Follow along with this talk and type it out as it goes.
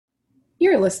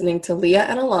You're listening to Leah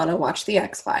and Alana Watch the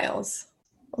X-Files.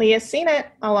 Leah's seen it.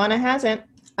 Alana hasn't.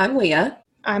 I'm Leah.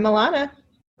 I'm Alana.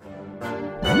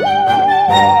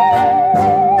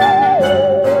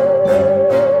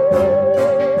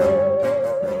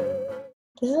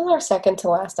 This is our second to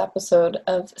last episode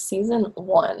of season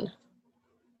 1.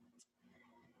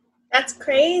 That's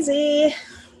crazy.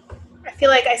 I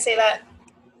feel like I say that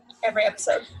every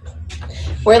episode.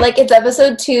 We're like, it's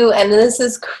episode 2 and this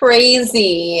is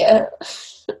crazy. I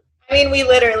mean, we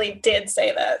literally did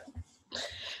say that.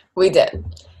 We did.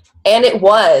 And it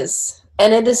was.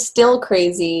 And it is still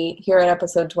crazy here in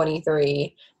episode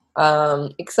 23.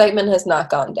 Excitement has not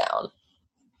gone down.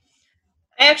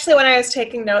 Actually, when I was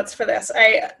taking notes for this,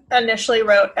 I initially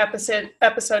wrote episode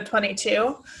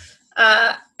 22.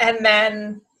 And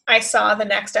then I saw the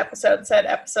next episode said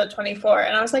episode 24.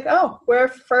 And I was like, oh, we're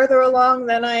further along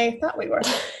than I thought we were.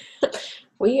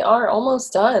 We are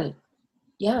almost done.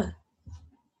 Yeah.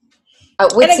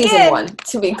 With season 1,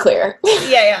 to be clear.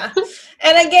 Yeah.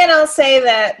 And again, I'll say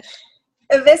that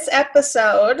this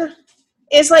episode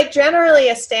is like generally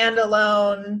a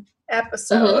standalone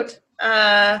episode.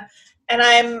 Mm-hmm. And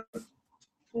I'm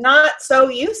not so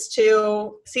used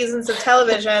to seasons of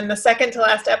television, the second to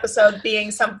last episode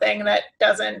being something that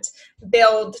doesn't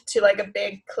build to like a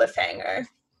big cliffhanger.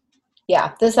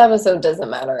 Yeah, this episode doesn't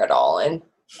matter at all in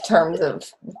terms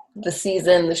of the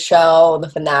season, the show, the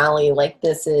finale. Like,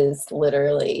 this is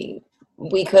literally,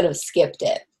 we could have skipped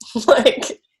it.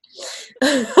 Like,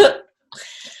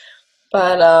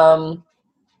 but,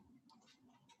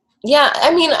 yeah,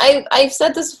 I mean, I've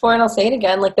said this before and I'll say it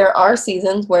again. Like, there are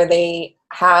seasons where they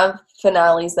have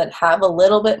finales that have a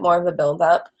little bit more of a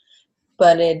build-up,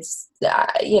 but it's,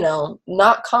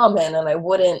 not common, and I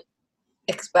wouldn't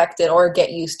expect it or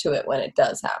get used to it when it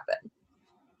does happen.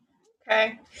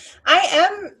 Okay. I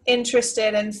am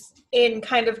interested in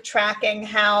kind of tracking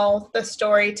how the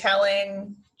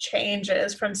storytelling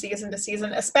changes from season to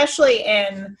season, especially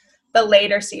in the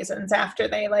later seasons after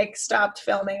they like stopped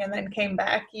filming and then came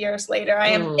back years later. I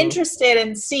am interested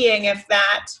in seeing if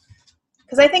that,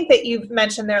 because I think that you've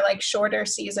mentioned they're like shorter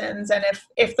seasons, and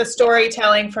if the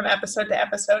storytelling from episode to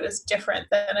episode is different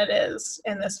than it is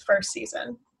in this first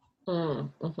season.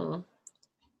 Mm-hmm.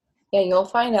 Yeah, you'll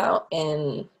find out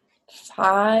in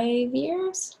 5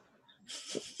 years.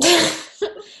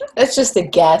 That's just a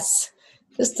guess,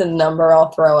 just a number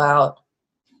I'll throw out.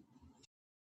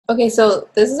 Okay, so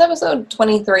this is episode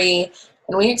 23,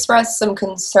 and we expressed some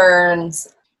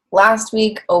concerns last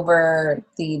week over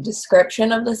the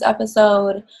description of this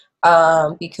episode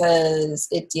because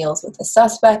it deals with a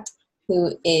suspect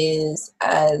who is,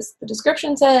 as the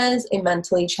description says, a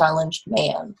mentally challenged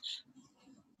man.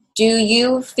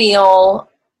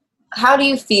 How do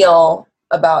you feel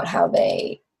about how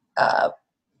they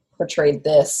portrayed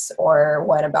this, or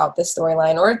what about this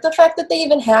storyline, or the fact that they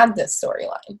even had this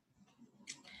storyline?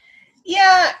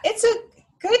 Yeah, it's a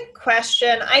good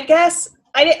question. I guess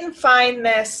I didn't find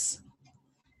this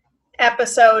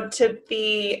episode to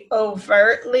be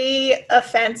overtly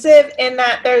offensive in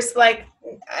that there's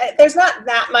not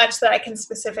that much that I can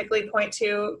specifically point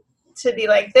to be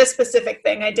like, this specific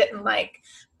thing I didn't like.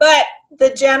 But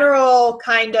the general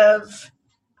kind of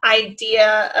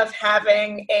idea of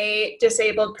having a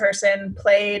disabled person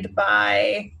played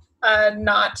by a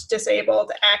not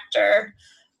disabled actor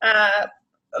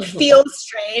feels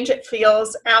strange. It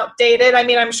feels outdated. I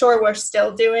mean, I'm sure we're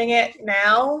still doing it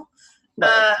now,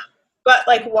 right. But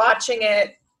like watching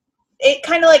it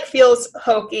kind of like feels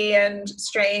hokey and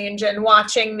strange, and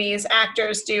watching these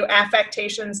actors do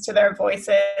affectations to their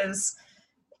voices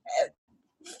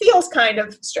feels kind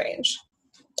of strange.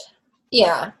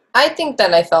 Yeah, I think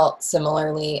that I felt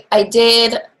similarly. I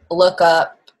did look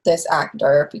up this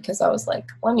actor because I was like,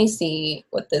 let me see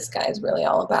what this guy's really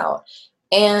all about.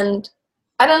 And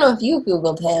I don't know if you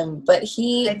Googled him, but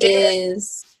he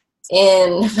is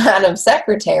in Madam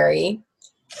Secretary.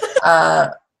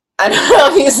 I don't know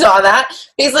if you saw that.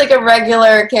 He's like a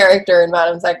regular character in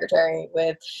Madam Secretary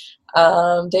with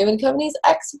David Duchovny's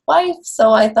ex-wife.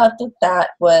 So I thought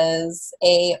that was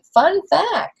a fun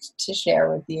fact to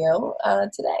share with you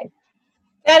today.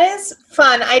 That is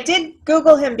fun. I did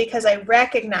Google him because I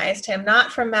recognized him,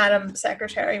 not from Madam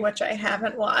Secretary, which I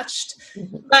haven't watched.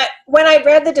 Mm-hmm. But when I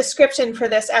read the description for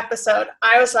this episode,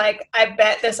 I was like, I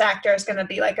bet this actor is going to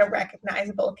be like a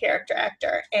recognizable character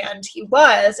actor. And he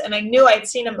was, and I knew I'd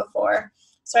seen him before.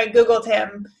 So I Googled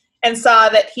him and saw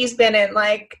that he's been in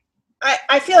like,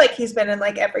 I feel like he's been in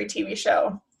like every TV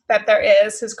show that there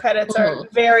is. His credits are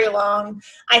very long.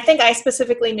 I think I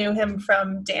specifically knew him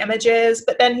from Damages,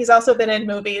 but then he's also been in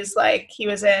movies like he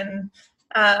was in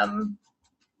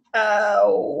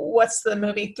what's the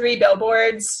movie? 3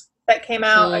 Billboards that came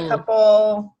out a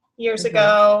couple years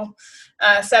ago.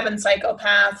 7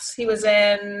 Psychopaths. He was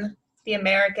in The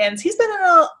Americans. He's been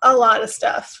in a lot of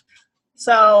stuff.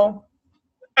 So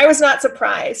I was not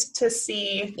surprised to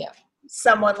see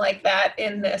someone like that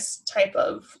in this type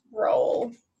of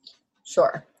role.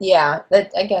 Sure. Yeah,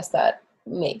 I guess that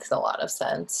makes a lot of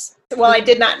sense. Well, I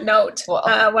did not note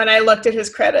when I looked at his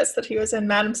credits that he was in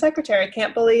Madam Secretary. I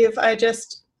can't believe I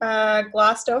just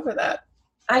glossed over that.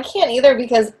 I can't either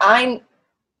because I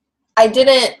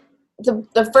didn't.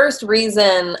 The first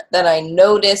reason that I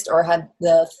noticed or had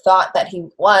the thought that he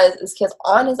was is because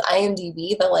on his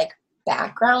IMDb, the like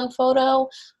background photo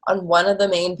on one of the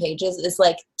main pages is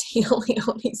like Tia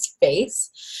Leone's face,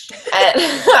 and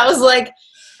I was like,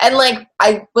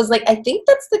 I think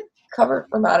that's the cover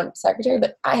for Madam Secretary,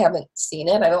 but I haven't seen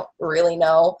it. I don't really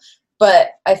know,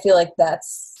 but I feel like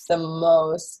that's the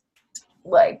most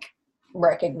like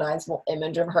recognizable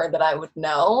image of her that I would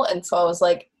know, and so I was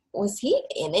like, was he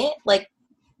in it like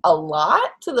a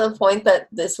lot to the point that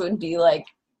this would be like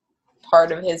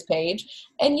part of his page?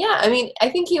 And yeah, I mean, I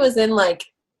think he was in like,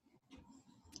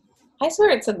 I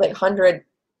swear it said like 100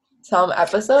 some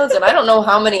episodes, and I don't know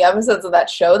how many episodes of that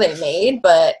show they made,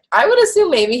 but I would assume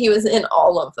maybe he was in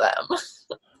all of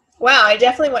them. Wow, I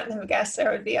definitely wouldn't have guessed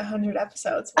there would be 100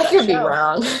 episodes. I could be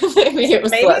wrong. Maybe it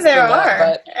was maybe less there than are,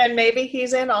 that, but and maybe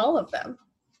he's in all of them.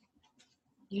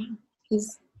 Yeah,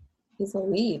 he's a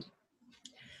lead.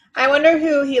 I wonder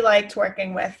who he liked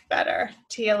working with better,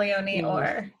 Tia Leone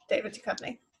or David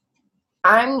Duchovny.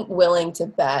 I'm willing to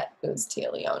bet it was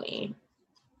Tia Leone.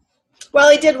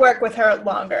 Well, he did work with her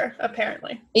longer,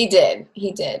 apparently. He did.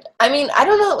 I mean, I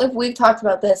don't know if we've talked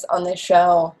about this on this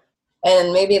show,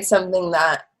 and maybe it's something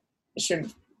that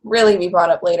should really be brought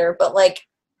up later, but like,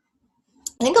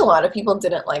 I think a lot of people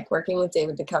didn't like working with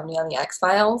David Duchovny on the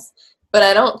X-Files, but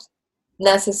I don't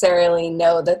necessarily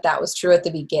know that was true at the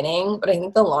beginning, but I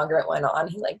think the longer it went on,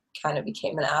 he like kind of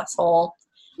became an asshole.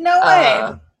 No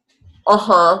way.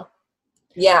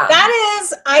 Yeah. That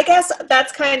is, I guess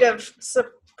that's kind of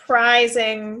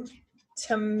surprising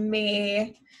to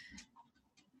me.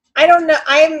 I don't know.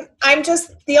 I'm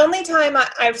just, the only time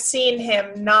I've seen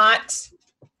him not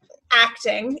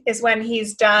acting is when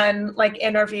he's done like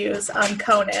interviews on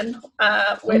Conan,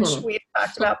 which we've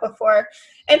talked about before.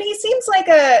 And he seems like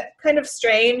a kind of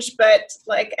strange, but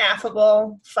like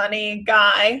affable, funny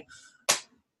guy.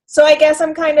 So I guess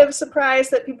I'm kind of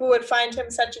surprised that people would find him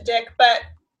such a dick, but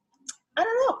I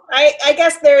don't know. I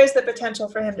guess there is the potential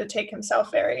for him to take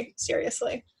himself very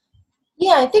seriously.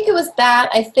 Yeah, I think it was that.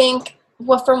 I think,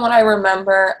 well, from what I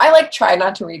remember, I like tried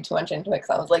not to read too much into it because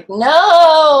I was like,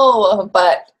 no,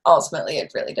 but ultimately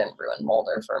it really didn't ruin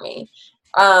Mulder for me.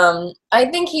 I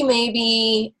think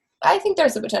I think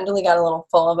there's a potential he got a little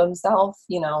full of himself,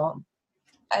 you know,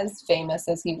 as famous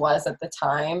as he was at the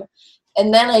time.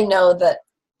 And then I know that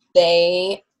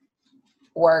they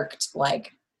worked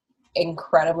like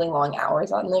incredibly long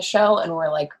hours on this show and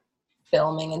were like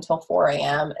filming until 4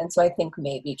 a.m. And so I think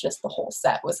maybe just the whole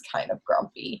set was kind of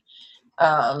grumpy.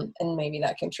 And maybe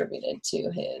that contributed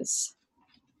to his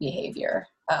behavior.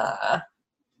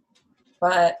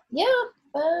 But yeah,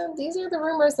 these are the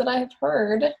rumors that I have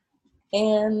heard.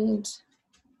 And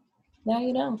now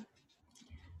you know.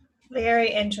 Very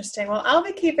interesting. Well, I'll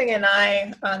be keeping an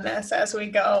eye on this as we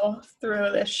go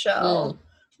through this show.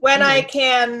 When I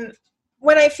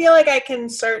feel like I can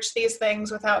search these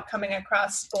things without coming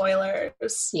across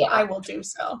spoilers, I will do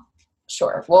so.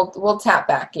 Sure. We'll tap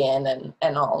back in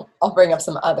and I'll bring up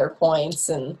some other points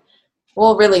and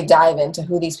we'll really dive into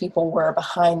who these people were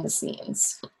behind the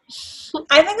scenes.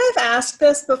 I think I've asked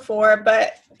this before,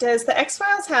 but does the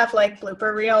X-Files have like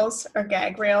blooper reels or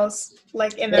gag reels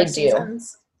like in their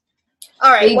seasons?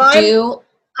 All right.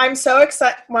 I'm so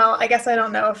excited. Well, I guess I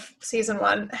don't know if season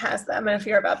 1 has them and if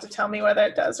you're about to tell me whether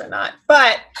it does or not.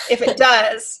 But if it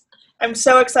does, I'm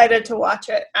so excited to watch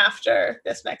it after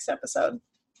this next episode.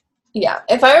 Yeah.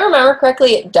 If I remember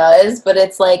correctly, it does, but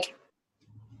it's like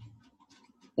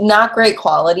not great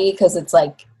quality because it's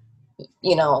like,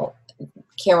 you know,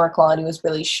 camera quality was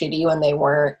really shitty when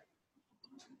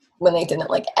they didn't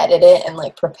like edit it and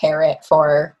like prepare it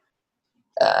for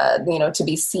you know, to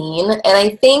be seen. And I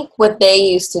think what they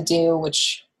used to do,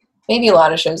 which maybe a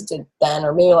lot of shows did then,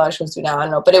 or maybe a lot of shows do now, I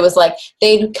don't know, but it was like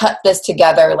they'd cut this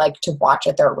together like to watch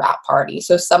at their wrap party.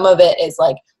 So some of it is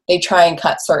like they try and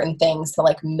cut certain things to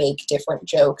like make different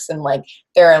jokes, and like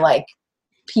there are like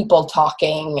people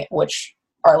talking which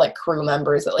are like crew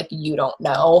members that like you don't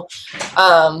know,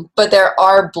 but there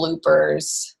are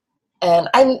bloopers, and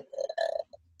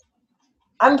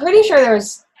I'm pretty sure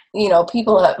there's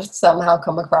people have somehow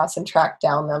come across and tracked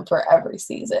down them for every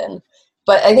season.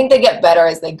 But I think they get better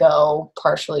as they go,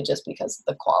 partially just because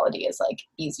the quality is like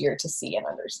easier to see and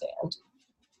understand.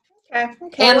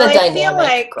 Okay. And well, the I feel dynamic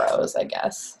like grows, I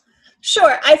guess.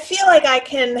 Sure. I feel like I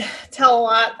can tell a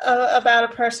lot about a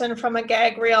person from a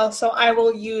gag reel, so I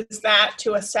will use that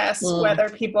to assess whether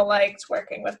people liked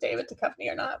working with David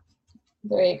Duchovny or not.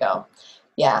 There you go.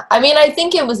 Yeah. I mean, I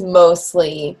think it was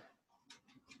mostly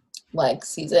like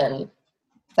season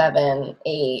 7,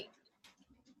 8,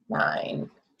 9,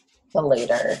 the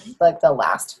later, like the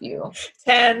last few.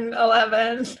 10,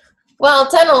 11. Well,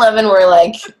 10, 11 were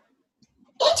like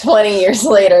 20 years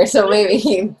later, so maybe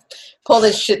he pulled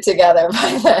his shit together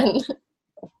by then.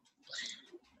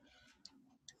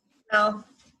 No.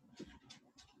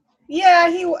 Yeah,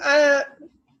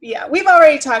 we've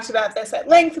already talked about this at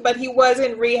length, but he was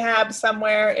in rehab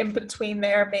somewhere in between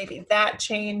there. Maybe that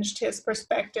changed his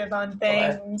perspective on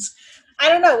things. I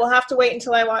don't know. We'll have to wait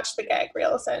until I watch the gag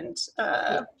reels and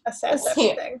assess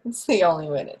everything. It's the only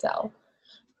way to tell.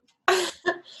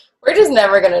 We're just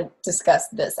never going to discuss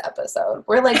this episode.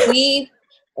 We're like,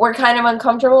 we're kind of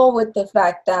uncomfortable with the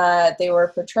fact that they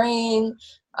were portraying,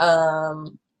 a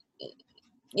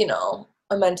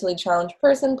mentally challenged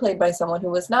person played by someone who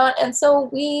was not. And so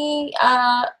we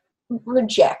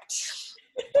reject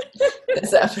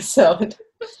this episode.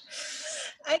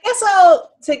 I guess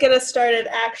to get us started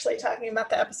actually talking about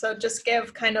the episode, just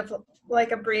give kind of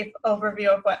like a brief overview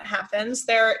of what happens.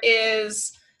 There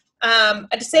is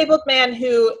a disabled man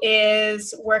who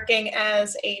is working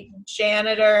as a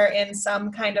janitor in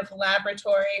some kind of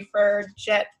laboratory for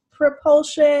jet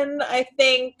propulsion, I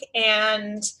think,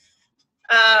 and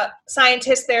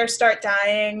scientists there start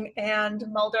dying, and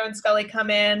Mulder and Scully come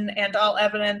in, and all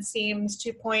evidence seems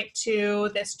to point to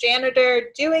this janitor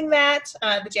doing that.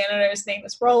 The janitor's name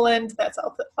is Roland. That's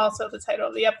also the title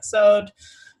of the episode.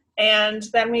 And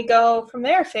then we go from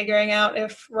there, figuring out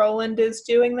if Roland is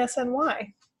doing this and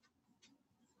why.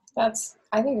 That's,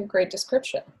 I think, a great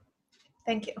description.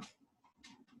 Thank you.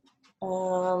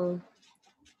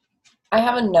 I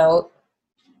have a note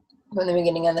from the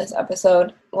beginning of this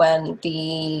episode when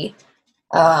the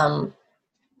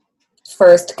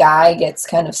first guy gets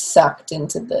kind of sucked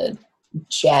into the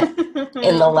jet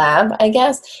in the lab, I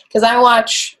guess, because I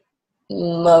watch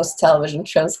most television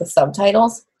shows with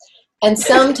subtitles, and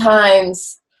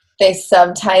sometimes they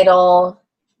subtitle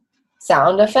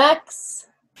sound effects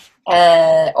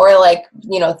or like,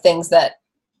 things that,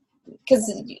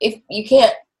 because if you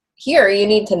can't hear, you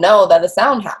need to know that the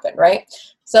sound happened, right?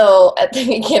 So at the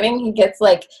beginning, he gets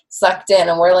like sucked in,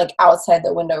 and we're like outside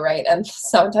the window, right? And the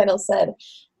subtitle said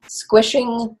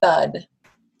 "squishing thud,"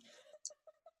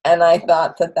 and I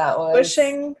thought that was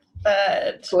squishing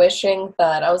thud. Squishing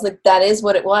thud. I was like, that is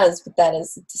what it was, but that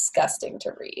is disgusting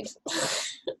to read.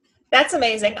 That's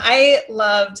amazing. I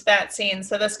loved that scene.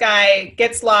 So this guy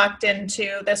gets locked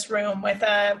into this room with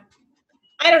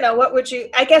I don't know,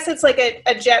 I guess it's like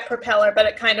a jet propeller, but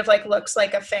it kind of like looks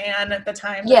like a fan at the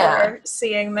time that we're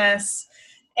seeing this.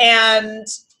 And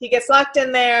he gets locked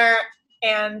in there,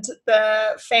 and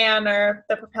the fan or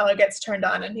the propeller gets turned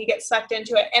on, and he gets sucked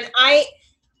into it. And I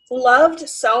loved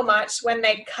so much when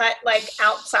they cut like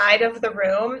outside of the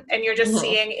room, and you're just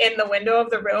seeing in the window of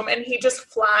the room, and he just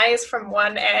flies from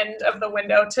one end of the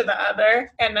window to the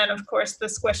other. And then, of course, the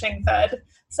squishing thud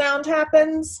sound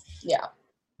happens. Yeah.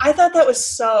 I thought that was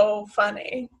so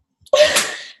funny.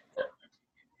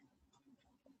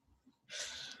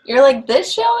 You're like,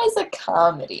 this show is a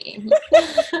comedy.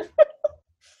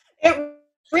 It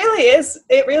really is.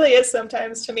 It really is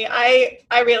sometimes to me. I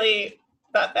really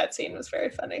thought that scene was very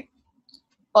funny.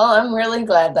 Well, I'm really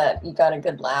glad that you got a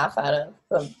good laugh out of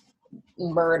the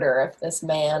murder of this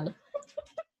man.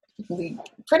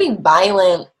 Pretty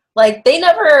violent. Like, they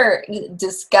never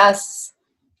discuss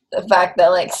the fact that,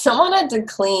 like, someone had to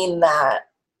clean that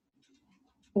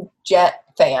jet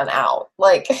fan out.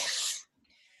 Like,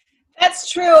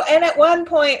 that's true. And at one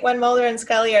point when Mulder and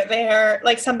Scully are there,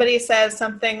 like, somebody says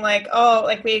something like, oh,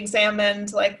 like, we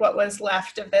examined like what was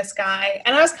left of this guy.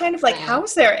 And I was kind of like, how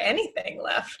is there anything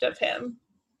left of him?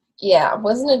 Yeah,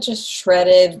 wasn't it just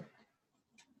shredded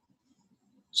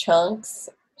chunks?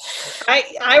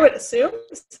 I would assume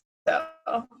so.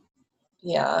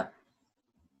 Yeah.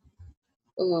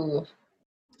 Ooh.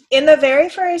 In the very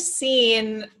first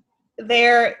scene,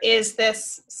 there is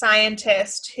this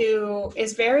scientist who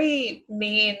is very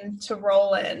mean to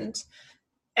Roland.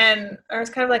 And I was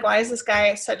kind of like, why is this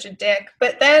guy such a dick?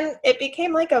 But then it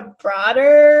became like a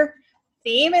broader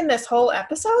theme in this whole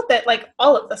episode that like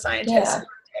all of the scientists were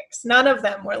dicks. None of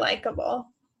them were likable.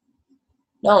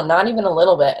 No, not even a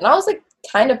little bit. And I was like,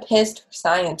 kind of pissed for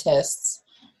scientists.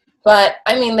 But,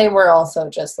 I mean, they were also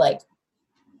just, like,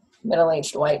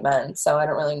 middle-aged white men, so I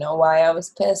don't really know why I was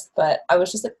pissed, but I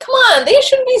was just like, come on, they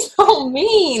shouldn't be so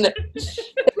mean.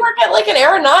 They work at, like, an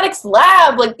aeronautics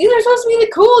lab. Like, these are supposed to be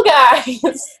the cool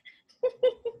guys.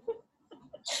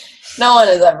 No one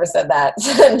has ever said that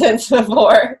sentence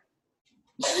before.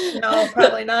 No,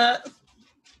 probably not.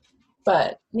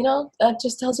 But, you know, that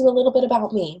just tells you a little bit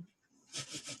about me.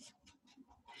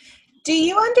 Do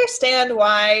you understand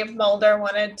why Mulder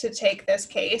wanted to take this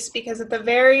case? Because at the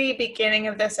very beginning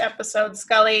of this episode,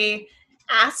 Scully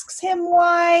asks him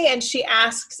why, and she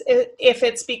asks if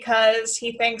it's because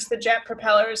he thinks the jet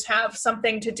propellers have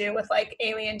something to do with, like,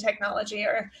 alien technology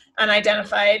or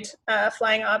unidentified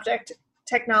flying object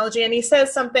technology. And he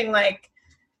says something like,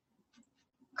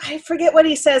 I forget what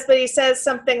he says, but he says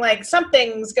something like,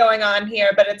 something's going on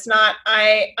here, but it's not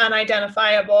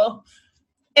unidentifiable.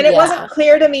 And it wasn't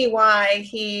clear to me why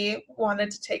he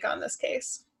wanted to take on this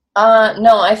case.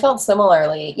 No, I felt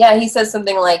similarly. Yeah, he says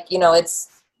something like, you know,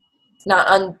 it's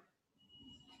not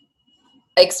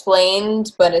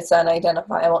unexplained, but it's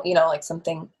unidentifiable, you know, like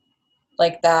something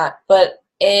like that. But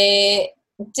it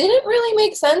didn't really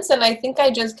make sense, and I think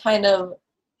I just kind of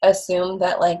assumed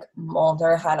that, like,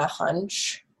 Mulder had a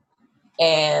hunch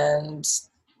and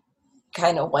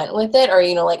kind of went with it, or,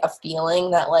 you know, like a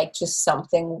feeling that, like, just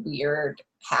something weird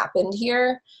happened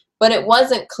here, but it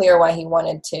wasn't clear why he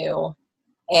wanted to,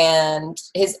 and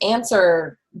his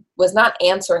answer was not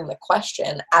answering the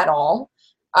question at all.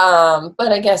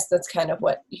 But I guess that's kind of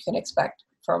what you can expect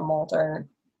from Mulder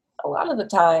a lot of the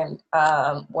time.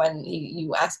 When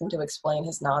you ask him to explain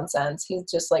his nonsense, he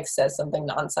just, like, says something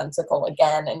nonsensical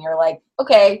again, and you're like,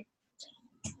 okay,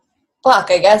 fuck,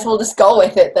 I guess we'll just go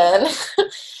with it then.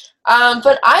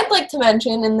 But I'd like to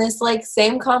mention in this, like,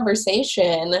 same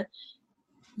conversation,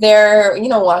 they're, you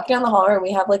know, walking down the hallway, and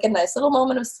we have, like, a nice little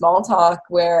moment of small talk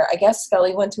where I guess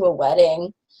Scully went to a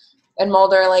wedding, and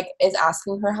Mulder, like, is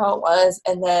asking her how it was,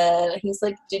 and then he's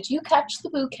like, did you catch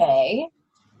the bouquet?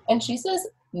 And she says,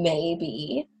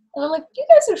 maybe. And I'm like, you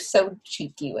guys are so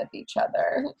cheeky with each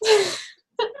other.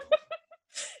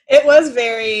 It was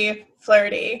very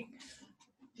flirty.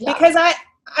 Yeah. Because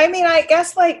I mean, I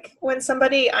guess, like, when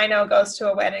somebody I know goes to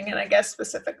a wedding, and I guess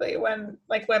specifically when,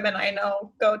 like, women I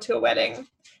know go to a wedding,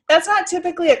 that's not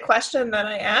typically a question that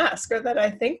I ask or that I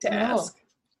think to ask.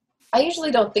 I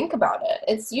usually don't think about it.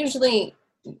 It's usually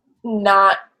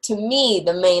not, to me,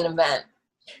 the main event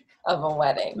of a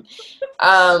wedding.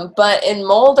 But in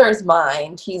Mulder's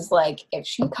mind, he's like, if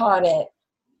she caught it,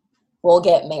 we'll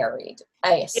get married,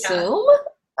 I assume.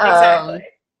 Yeah, exactly.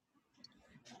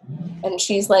 And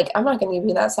she's like, I'm not going to give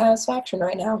you that satisfaction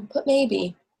right now, but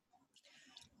maybe.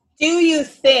 Do you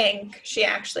think she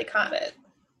actually caught it?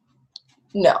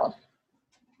 No.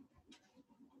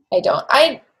 I don't.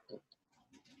 I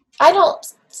don't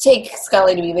take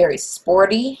Scully to be very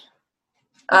sporty.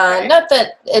 Okay. Not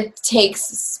that it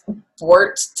takes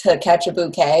sport to catch a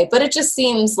bouquet, but it just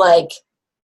seems like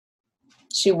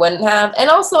she wouldn't have. And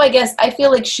also, I guess, I feel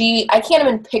like I can't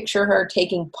even picture her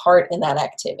taking part in that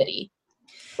activity.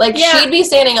 Like, she'd be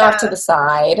standing off to the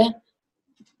side,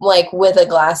 like, with a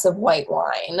glass of white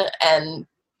wine and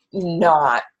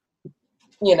not,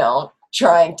 you know,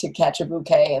 trying to catch a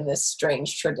bouquet in this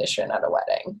strange tradition at a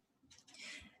wedding.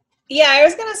 Yeah, I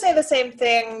was going to say the same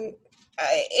thing,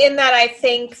 in that I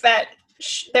think that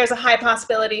there's a high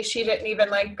possibility she didn't even,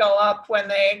 like, go up when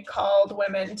they called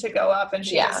women to go up, and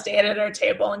she just stayed at her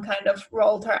table and kind of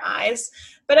rolled her eyes.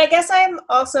 But I guess I'm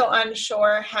also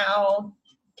unsure how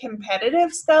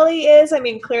competitive Scully is. I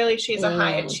mean, clearly she's a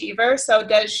high achiever, so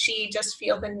does she just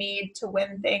feel the need to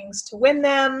win things to win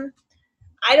them?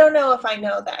 I don't know if I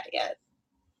know that yet.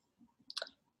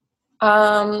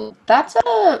 That's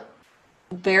a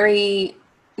very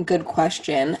good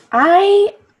question.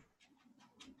 I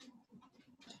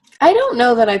don't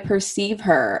know that I perceive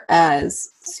her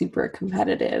as super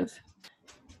competitive.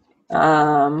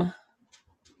 I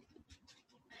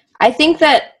think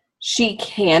that she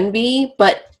can be,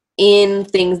 but in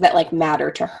things that, like,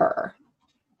 matter to her.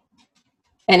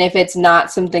 And if it's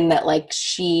not something that, like,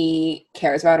 she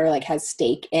cares about or, like, has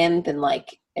stake in, then,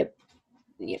 like, it,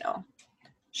 you know,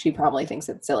 she probably thinks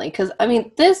it's silly. Because, I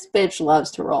mean, this bitch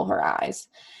loves to roll her eyes.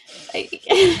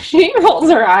 She rolls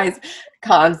her eyes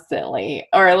constantly,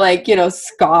 or, like, you know,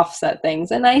 scoffs at things.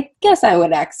 And I guess I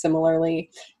would act similarly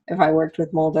if I worked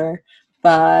with Mulder.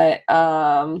 But,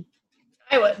 I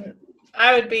wouldn't.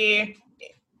 I would be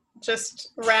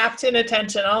just wrapped in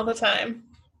attention all the time.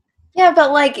 Yeah,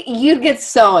 but, like, you'd get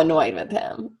so annoyed with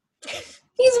him.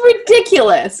 He's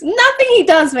ridiculous. Nothing he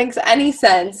does makes any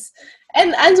sense.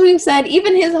 And as we've said,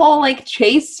 even his whole, like,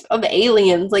 chase of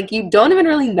aliens, like, you don't even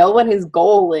really know what his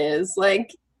goal is.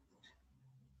 Like,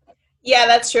 Yeah,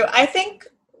 that's true. I think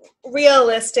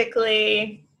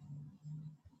realistically,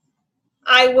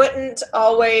 I wouldn't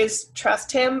always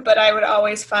trust him, but I would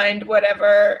always find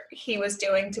whatever he was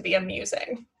doing to be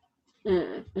amusing.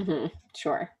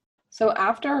 Sure. So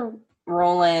after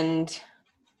Roland,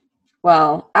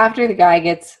 well, after the guy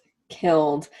gets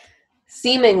killed,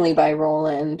 seemingly by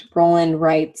Roland, Roland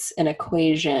writes an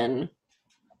equation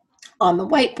on the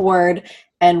whiteboard,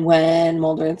 and when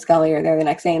Mulder and Scully are there the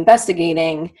next day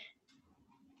investigating,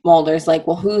 Mulder's like,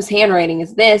 well, whose handwriting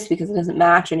is this? Because it doesn't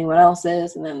match anyone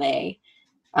else's. And then they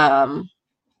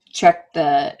check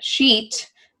the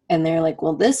sheet, and they're like,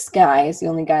 well, this guy is the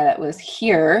only guy that was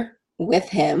here with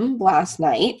him last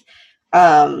night.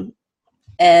 And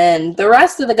the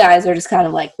rest of the guys are just kind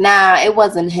of like, nah, it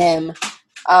wasn't him.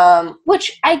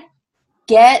 Which I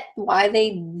get why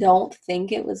they don't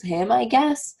think it was him, I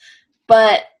guess.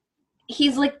 But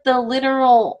he's like the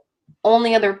literal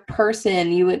only other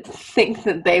person you would think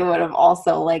that they would have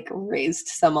also, like, raised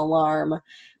some alarm.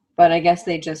 But I guess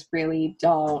they just really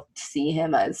don't see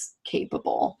him as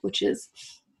capable, which is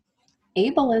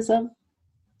ableism.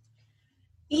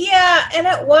 Yeah, and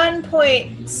at one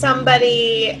point,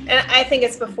 somebody, and I think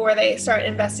it's before they start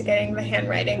investigating the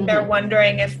handwriting, they're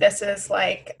wondering if this is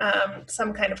like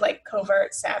some kind of like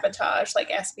covert sabotage,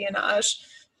 like espionage.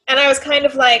 And I was kind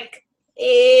of like,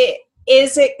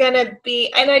 is it going to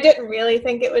be, and I didn't really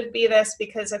think it would be this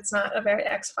because it's not a very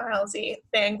X-Files-y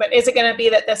thing, but is it going to be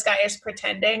that this guy is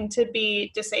pretending to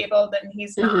be disabled and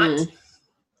he's not? And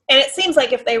it seems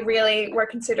like if they really were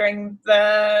considering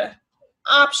the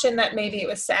option that maybe it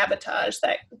was sabotage,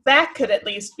 that could at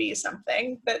least be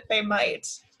something that they might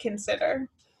consider.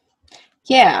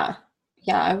 Yeah,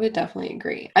 I would definitely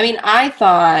agree. I mean, I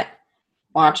thought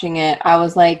watching it, I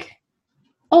was like,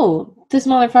 oh, this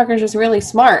motherfucker's just really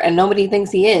smart and nobody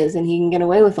thinks he is and he can get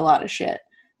away with a lot of shit.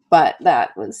 But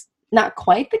that was not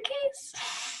quite the case.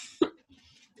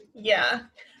 Yeah.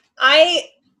 I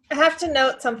have to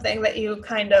note something that you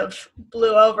kind of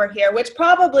blew over here, which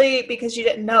probably because you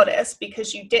didn't notice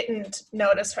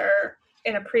her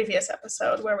in a previous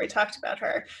episode where we talked about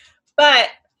her. But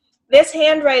this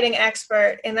handwriting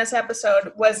expert in this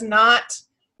episode was not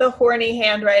the horny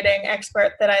handwriting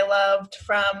expert that I loved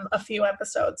from a few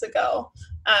episodes ago,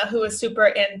 who was super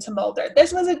into Mulder.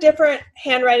 This was a different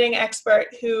handwriting expert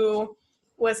who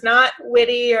was not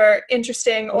witty or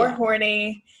interesting or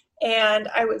horny, and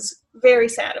I was very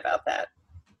sad about that.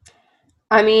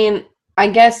 I mean, I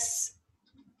guess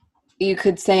you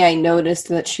could say I noticed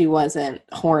that she wasn't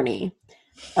horny.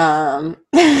 Yeah,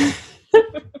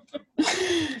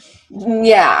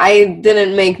 I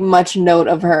didn't make much note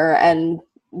of her and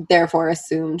therefore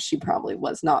assumed she probably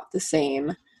was not the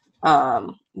same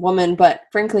woman. But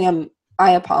frankly,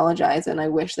 I apologize and I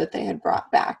wish that they had brought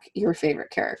back your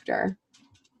favorite character.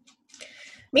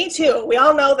 Me too. We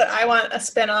all know that I want a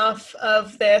spinoff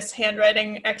of this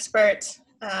handwriting expert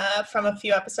from a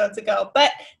few episodes ago,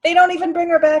 but they don't even bring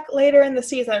her back later in the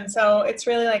season. So it's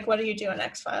really like, what do you do in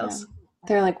X-Files? Yeah.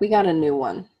 They're like, we got a new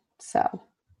one. So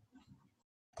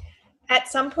at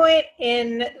some point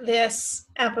in this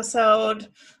episode,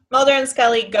 Mulder and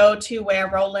Scully go to where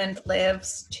Roland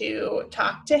lives to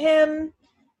talk to him.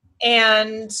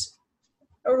 And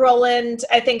Roland,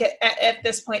 I think at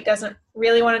this point, doesn't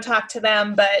really want to talk to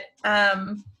them, but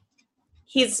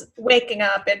he's waking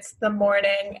up. It's the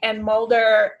morning, and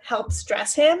Mulder helps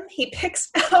dress him. He picks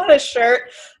out a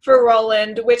shirt for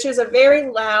Roland, which is a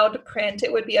very loud print.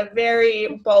 It would be a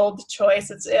very bold choice.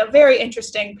 It's a very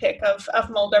interesting pick of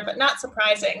Mulder, but not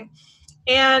surprising.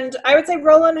 And I would say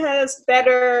Roland has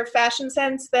better fashion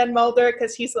sense than Mulder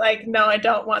because he's like, no, I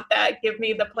don't want that. Give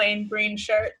me the plain green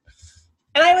shirt.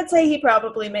 And I would say he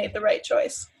probably made the right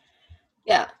choice.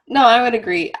 Yeah. No, I would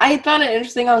agree. I found it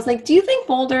interesting. I was like, do you think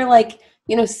Mulder, like,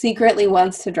 you know, secretly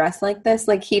wants to dress like this?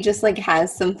 Like, he just, like,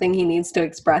 has something he needs to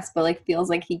express, but, like, feels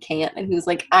like he can't. And he's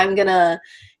like, I'm gonna,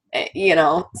 you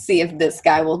know, see if this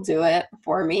guy will do it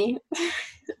for me.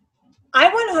 I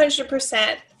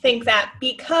 100% think that,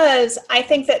 because I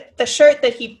think that the shirt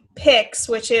that he picks,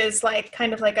 which is, like,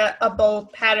 kind of like a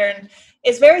bold pattern,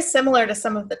 is very similar to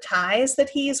some of the ties that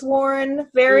he's worn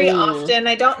very often.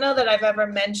 I don't know that I've ever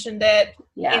mentioned it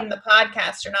in the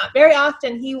podcast or not. Very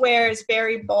often he wears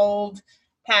very bold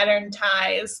pattern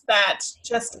ties that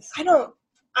just, I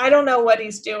don't know what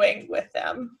he's doing with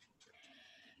them.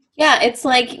 Yeah, it's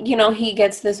like, you know, he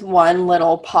gets this one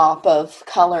little pop of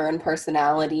color and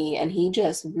personality and he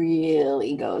just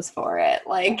really goes for it.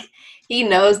 Like, he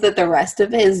knows that the rest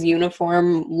of his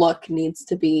uniform look needs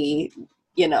to be,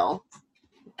 you know,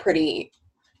 pretty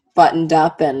buttoned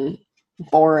up and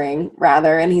boring,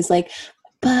 rather. And he's like,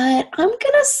 but I'm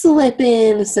gonna slip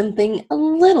in something a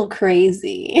little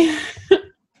crazy.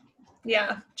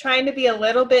 Yeah, trying to be a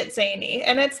little bit zany.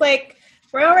 And it's like,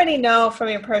 we already know from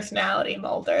your personality,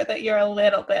 Mulder, that you're a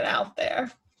little bit out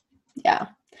there. Yeah.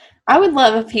 I would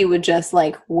love if he would just,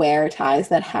 like, wear ties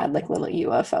that had, like, little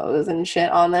UFOs and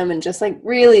shit on them and just, like,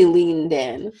 really leaned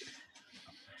in.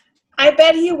 I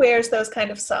bet he wears those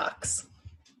kind of socks.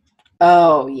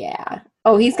 Oh, yeah.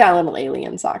 Oh, he's got little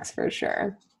alien socks for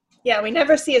sure. Yeah, we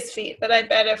never see his feet, but I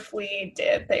bet if we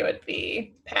did, they would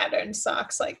be patterned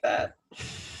socks like that.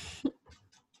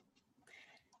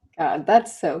 God,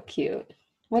 that's so cute.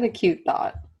 What a cute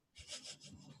thought.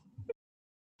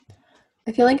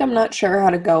 I feel like I'm not sure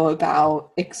how to go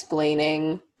about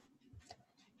explaining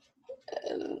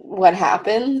what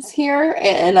happens here,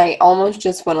 and I almost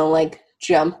just want to, like,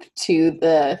 jump to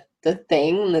the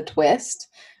thing, the twist,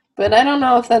 but I don't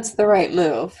know if that's the right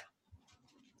move.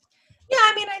 Yeah,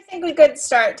 I mean, I think we could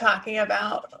start talking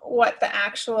about what the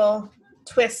actual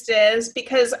twist is,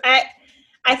 because I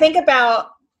think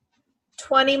about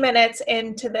 20 minutes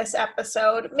into this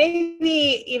episode,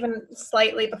 maybe even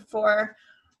slightly before,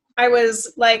 I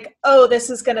was like, oh, this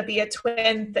is going to be a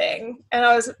twin thing. And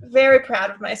I was very proud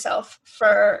of myself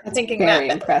for thinking that. Very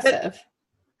impressive.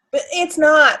 But it's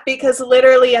not, because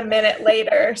literally a minute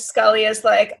later, Scully is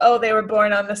like, oh, they were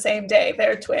born on the same day.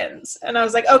 They're twins. And I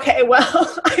was like, okay,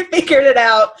 well, I figured it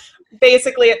out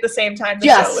basically at the same time the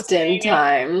show was just in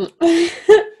time.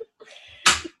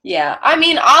 Yeah, I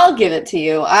mean, I'll give it to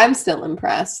you. I'm still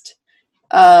impressed.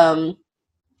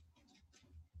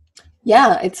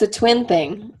 Yeah, it's a twin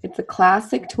thing. It's a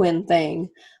classic twin thing.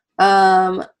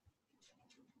 And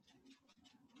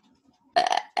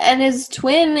his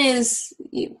twin is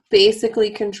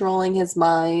basically controlling his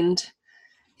mind.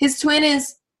 His twin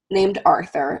is named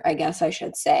Arthur, I guess I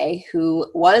should say,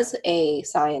 who was a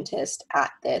scientist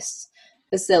at this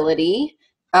facility,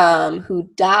 who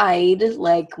died,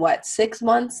 6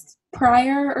 months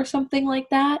prior or something like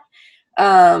that.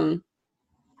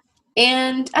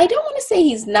 And I don't want to say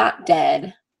he's not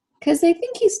dead, because I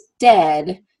think he's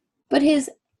dead, but his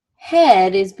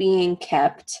head is being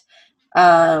kept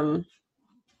in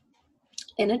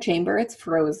a chamber. It's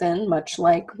frozen, much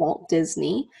like Walt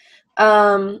Disney.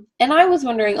 And I was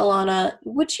wondering, Alana,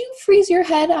 would you freeze your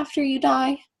head after you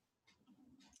die?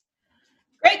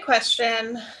 Great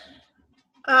question.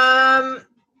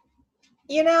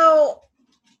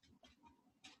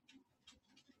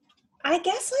 I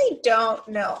guess I don't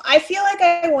know. I feel like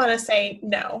I want to say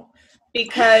no,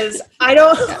 because I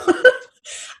don't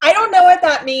I don't know what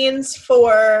that means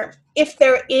for if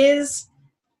there is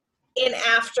an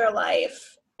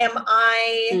afterlife. Am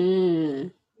I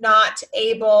not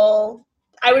able?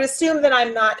 I would assume that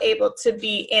I'm not able to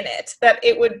be in it, that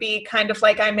it would be kind of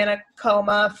like I'm in a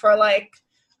coma for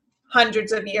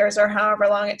hundreds of years or however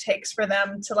long it takes for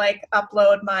them to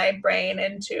upload my brain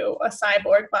into a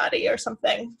cyborg body or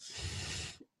something.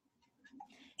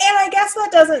 And I guess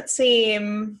that doesn't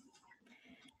seem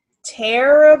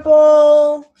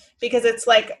terrible, because it's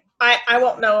I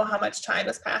won't know how much time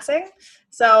is passing,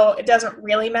 so it doesn't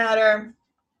really matter.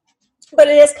 But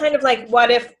it is kind of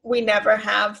what if we never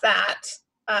have that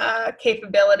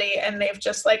capability and they've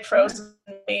just frozen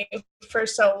me for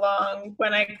so long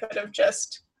when I could have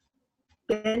just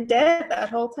been dead that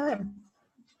whole time.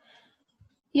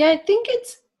 Yeah, I think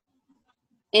it's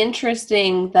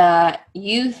interesting that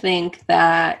you think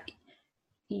that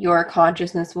your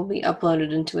consciousness will be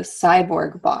uploaded into a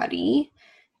cyborg body.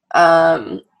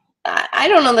 I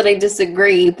don't know that I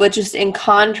disagree, but just in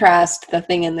contrast, the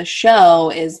thing in the show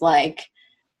is by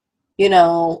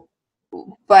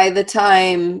the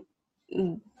time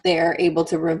they're able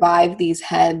to revive these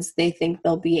heads, they think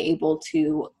they'll be able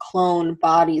to clone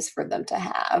bodies for them to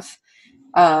have,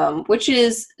 which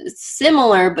is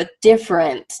similar but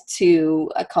different to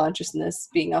a consciousness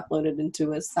being uploaded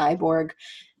into a cyborg.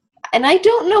 And I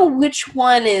don't know which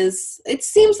one is. It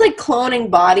seems like cloning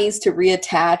bodies to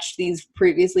reattach these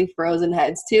previously frozen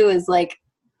heads to is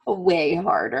way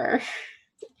harder.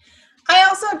 I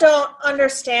also don't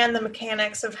understand the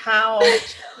mechanics of how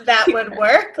that would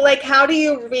work. How do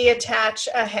you reattach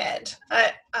a head?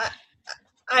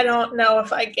 I don't know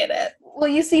if I get it. Well,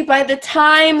 you see, by the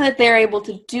time that they're able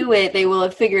to do it, they will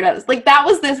have figured out. That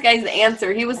was this guy's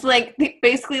answer. He was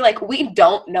basically we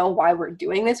don't know why we're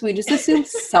doing this. We just assume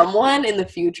someone in the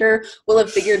future will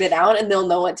have figured it out and they'll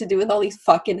know what to do with all these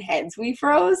fucking heads we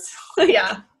froze.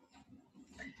 Yeah.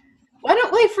 Why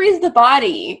don't they freeze the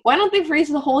body? Why don't they freeze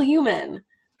the whole human?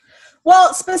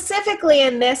 Well, specifically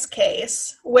in this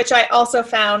case, which I also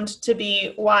found to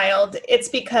be wild, it's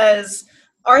because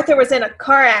Arthur was in a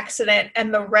car accident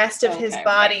and the rest of his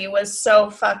body was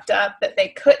so fucked up that they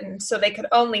couldn't, so they could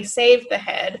only save the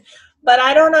head. But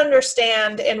I don't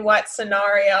understand in what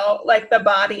scenario, like, the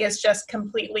body is just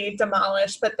completely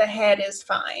demolished, but the head is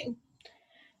fine.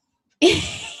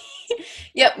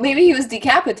 Yep, maybe he was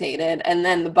decapitated and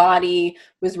then the body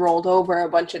was rolled over a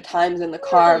bunch of times in the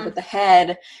car, but the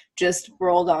head just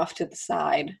rolled off to the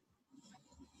side.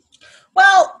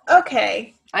 Well,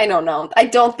 okay. I don't know. I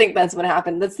don't think that's what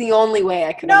happened. That's the only way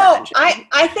I can imagine.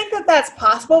 I think that that's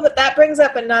possible, but that brings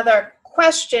up another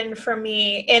question for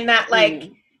me in that,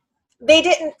 like, they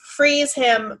didn't freeze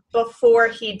him before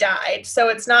he died. So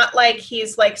it's not like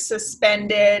he's, like,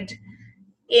 suspended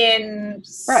in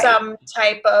some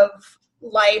type of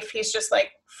life. He's just,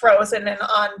 like, frozen and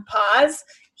on pause.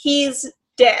 He's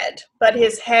dead, but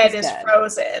his head is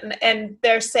frozen. And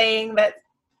they're saying that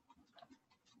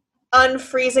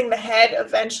unfreezing the head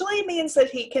eventually means that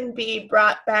he can be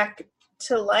brought back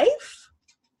to life?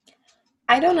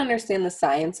 I don't understand the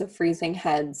science of freezing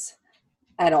heads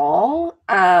at all.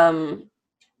 At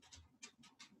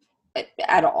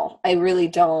all. I really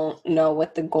don't know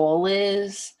what the goal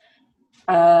is.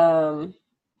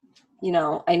 You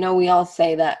know, I know we all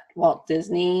say that Walt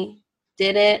Disney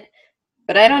did it,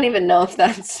 but I don't even know if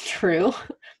that's true.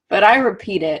 But I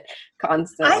repeat it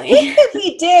constantly. I think that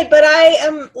he did, but I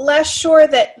am less sure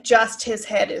that just his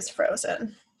head is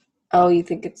frozen. Oh, you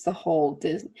think it's the whole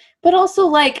Disney? But also,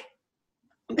 like...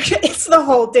 it's the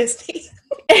whole Disney.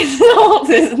 It's the whole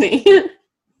Disney.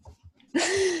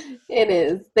 It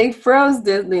is. They froze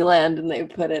Disneyland and they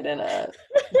put it in a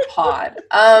pod.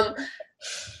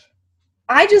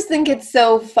 I just think it's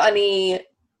so funny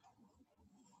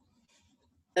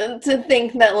to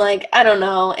think that, like, I don't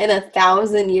know, in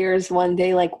 1,000 years one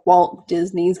day, like, Walt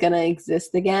Disney's gonna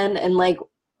exist again, and, like,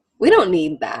 we don't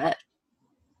need that.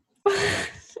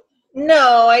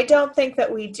 No, I don't think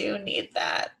that we do need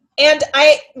that. And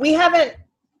we haven't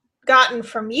gotten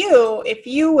from you if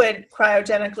you would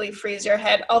cryogenically freeze your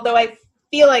head, although I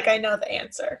feel like I know the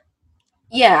answer.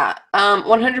 Yeah,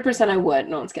 100% I would.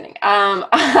 No one's kidding.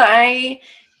 I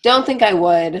don't think I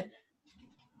would.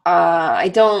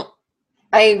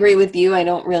 I agree with you. I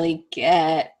don't really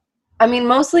get... I mean,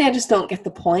 mostly I just don't get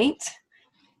the point.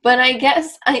 But I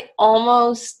guess I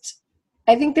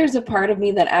think there's a part of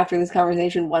me that after this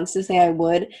conversation wants to say I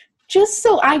would, just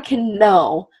so I can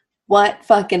know what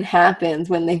fucking happens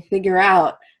when they figure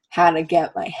out how to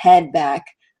get my head back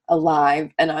alive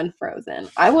and unfrozen.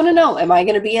 I want to know, am I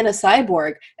going to be in a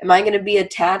cyborg? Am I going to be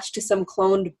attached to some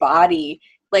cloned body?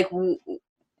 Like,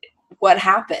 what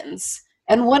happens?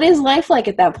 And what is life like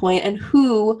at that point? And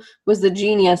who was the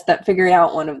genius that figured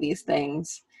out one of these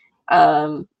things?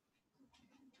 So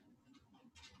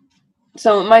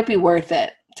it might be worth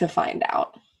it to find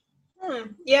out.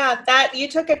 Yeah, that you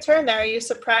took a turn there. You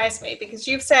surprised me because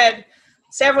you've said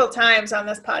several times on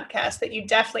this podcast that you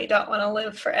definitely don't want to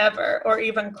live forever or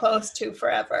even close to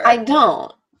forever. I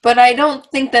don't, but I don't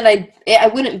think that I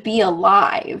wouldn't be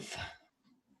alive.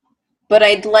 But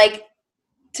I'd like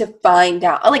to find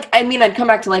out. Like, I mean, I'd come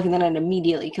back to life and then I'd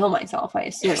immediately kill myself, I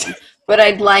assume. But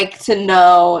I'd like to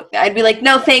know. I'd be like,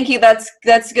 no, thank you. That's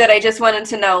good. I just wanted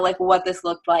to know, like, what this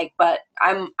looked like. But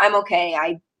I'm okay.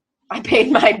 I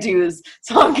paid my dues,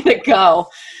 so I'm gonna go.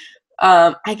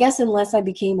 I guess unless I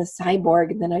became a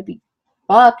cyborg, then I'd be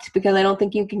fucked because I don't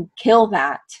think you can kill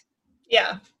that.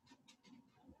 Yeah.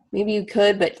 Maybe you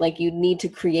could, but, like, you'd need to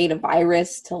create a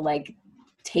virus to, like,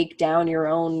 take down your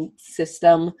own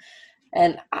system.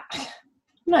 And I'm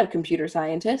not a computer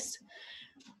scientist.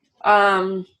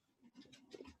 So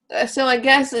I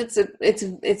guess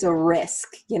it's a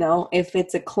risk, you know. If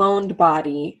it's a cloned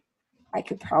body, I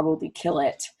could probably kill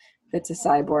it. If it's a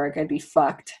cyborg, I'd be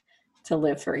fucked to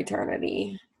live for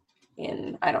eternity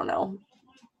in, I don't know,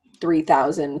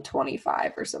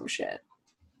 3025 or some shit.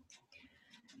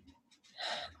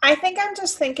 I think I'm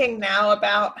just thinking now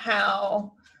about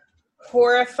how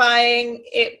horrifying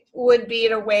it would be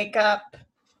to wake up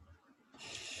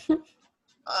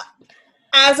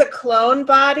as a clone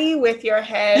body with your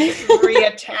head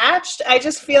reattached. I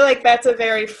just feel like that's a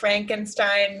very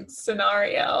Frankenstein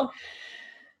scenario.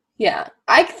 Yeah,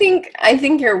 I think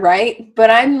you're right, but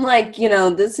I'm like, you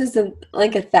know, this is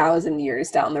like 1,000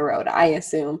 years down the road, I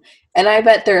assume. And I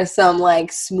bet there's some,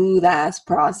 like, smooth ass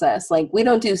process. Like, we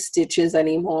don't do stitches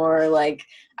anymore. Like,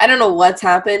 I don't know what's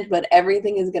happened, but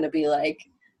everything is going to be, like,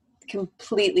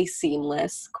 completely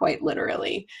seamless, quite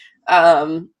literally.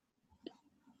 I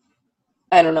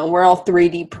don't know. We're all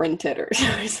 3D printed or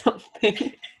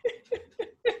something.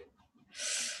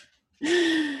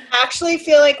 Actually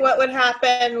feel like what would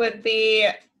happen would be,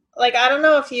 like, I don't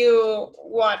know if you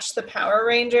watched the Power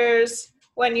Rangers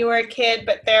when you were a kid,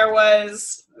 but there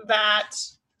was that,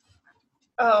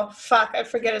 oh fuck, I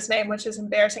forget his name, which is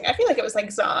embarrassing. I feel like it was like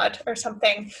Zod or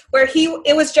something, where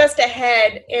it was just a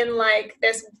head in like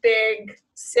this big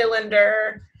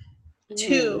cylinder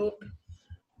tube.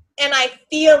 And I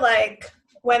feel like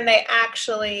when they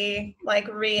actually like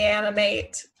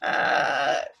reanimate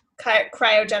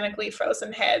cryogenically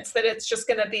frozen heads, that it's just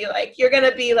going to be like, you're going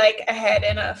to be like a head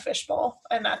in a fishbowl,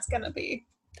 and that's going to be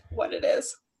what it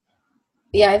is.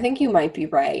 Yeah, I think you might be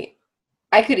right.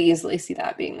 I could easily see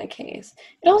that being the case.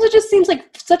 It also just seems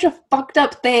like such a fucked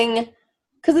up thing,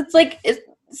 because it's like,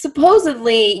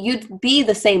 supposedly you'd be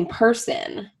the same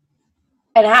person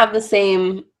and have the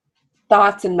same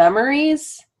thoughts and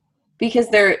memories, because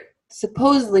they're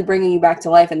supposedly bringing you back to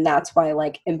life, and that's why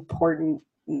like important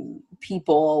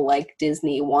people like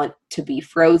Disney want to be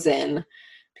frozen,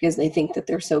 because they think that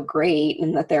they're so great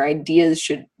and that their ideas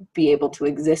should be able to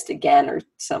exist again, or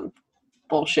some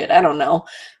bullshit. I don't know.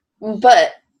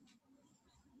 But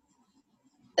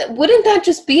wouldn't that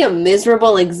just be a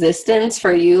miserable existence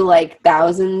for you, like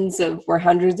thousands of or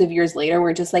hundreds of years later,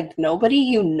 where just like nobody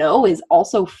you know is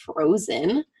also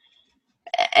frozen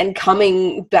and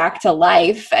coming back to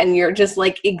life, and you're just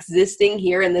like existing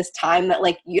here in this time that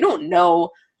like you don't know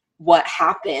what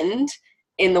happened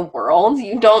in the world,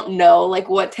 you don't know like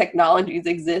what technologies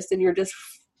exist, and you're just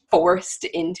forced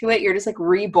into it. You're just like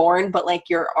reborn, but like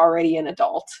you're already an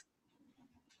adult.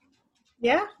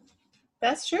 Yeah,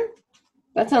 that's true.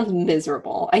 That sounds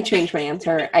miserable. I changed my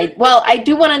answer. I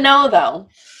do want to know though,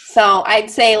 so I'd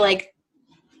say like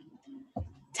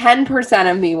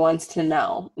 10% of me wants to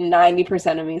know.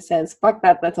 90% of me says, fuck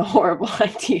that, that's a horrible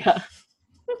idea.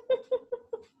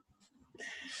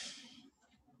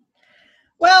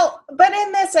 Well, but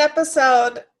in this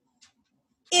episode,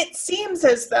 it seems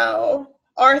as though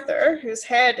Arthur, whose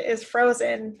head is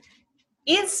frozen,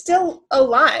 is still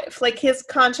alive. Like, his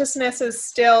consciousness is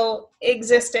still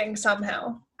existing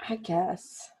somehow. I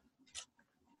guess.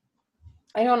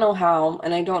 I don't know how,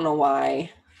 and I don't know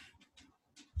why.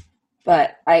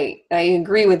 But I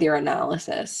agree with your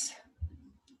analysis.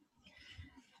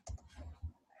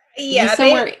 Yeah,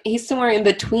 he's somewhere in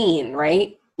between,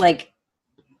 right? Like,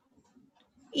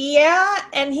 yeah,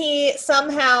 and he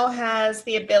somehow has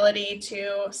the ability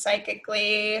to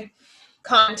psychically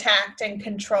contact and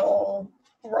control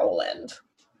Roland.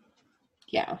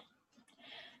 Yeah.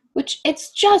 Which,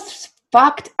 it's just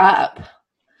fucked up.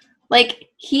 Like,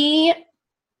 he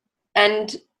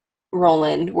and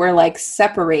Roland were like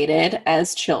separated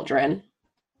as children.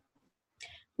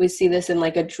 We see this in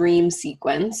like a dream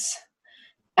sequence.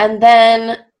 And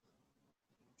then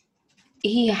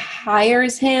he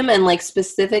hires him and like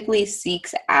specifically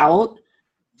seeks out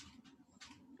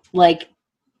like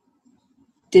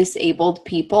disabled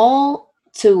people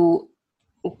to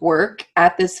work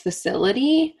at this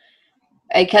facility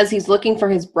because he's looking for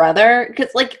his brother.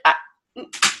 Because like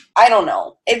I don't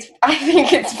know. I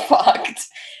think it's fucked.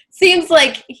 Seems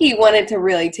like he wanted to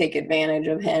really take advantage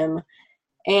of him,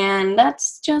 and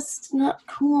that's just not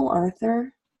cool,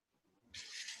 Arthur.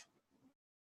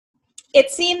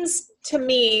 It seems to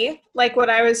me like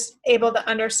what I was able to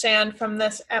understand from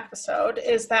this episode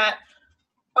is that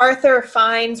Arthur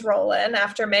finds Roland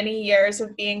after many years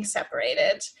of being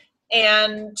separated,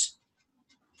 and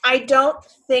I don't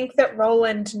think that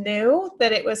Roland knew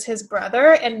that it was his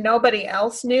brother, and nobody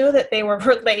else knew that they were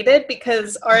related,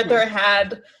 because Arthur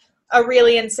had a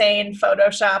really insane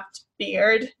photoshopped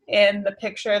beard in the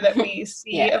picture that we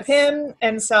see Yes. of him,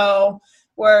 and so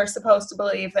we're supposed to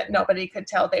believe that nobody could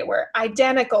tell they were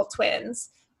identical twins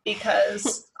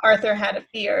because Arthur had a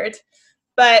beard.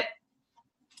 But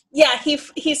yeah, he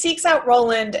seeks out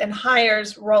Roland and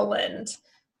hires Roland.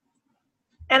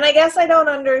 And I guess I don't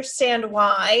understand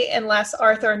why, unless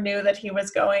Arthur knew that he was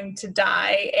going to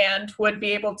die and would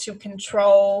be able to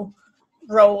control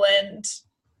Roland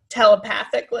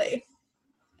telepathically.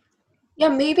 Yeah,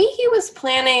 maybe he was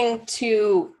planning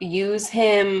to use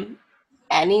him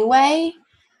anyway,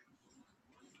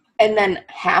 and then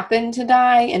happened to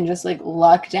die and just like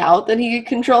lucked out that he could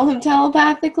control him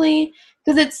telepathically.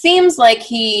 Because it seems like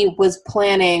he was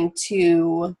planning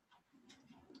to,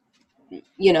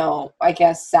 you know, I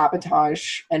guess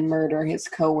sabotage and murder his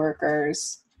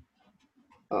coworkers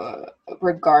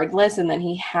regardless, and then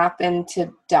he happened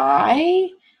to die.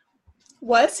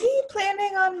 Was he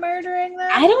planning on murdering them?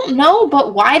 I don't know,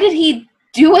 but why did he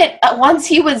do it once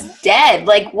he was dead?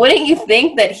 Like, wouldn't you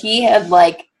think that he had,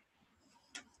 like,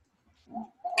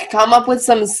 come up with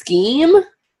some scheme?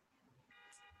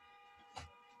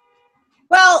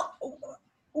 Well,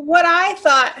 what I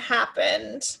thought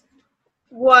happened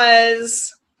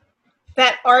was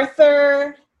that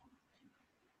Arthur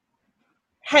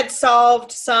had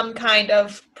solved some kind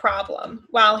of problem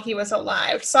while he was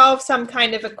alive, solved some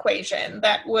kind of equation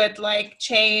that would like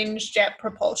change jet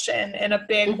propulsion in a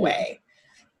big way.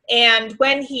 And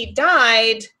when he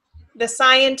died, the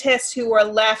scientists who were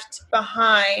left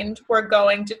behind were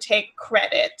going to take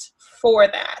credit for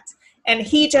that. And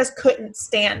he just couldn't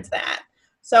stand that.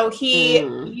 So he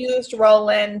used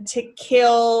Roland to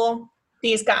kill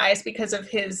these guys because of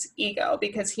his ego,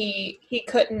 because he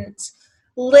couldn't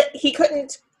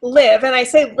live, and I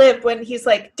say live when he's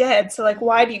like dead, so like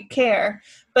why do you care?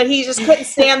 But he just couldn't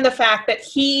stand the fact that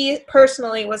he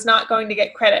personally was not going to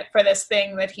get credit for this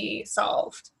thing that he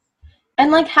solved.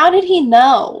 And like, how did he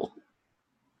know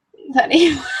that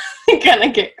he wasn't gonna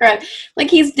get credit? Like,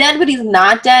 he's dead, but he's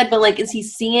not dead, but like, is he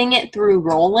seeing it through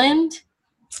Roland?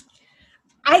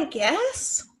 I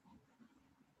guess.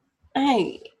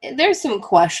 There's some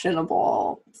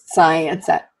questionable science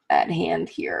at hand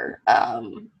here.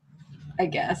 I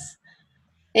guess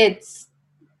I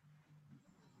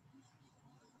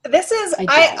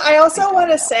also want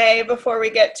to say, before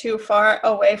we get too far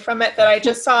away from it, that I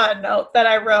just saw a note that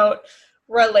I wrote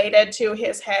related to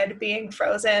his head being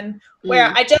frozen,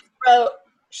 where I just wrote,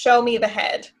 "Show me the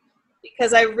head,"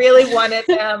 because I really wanted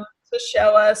them to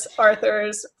show us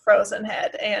Arthur's frozen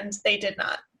head, and they did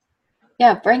not.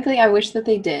 Yeah, frankly, I wish that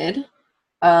they did.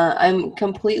 I'm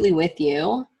completely with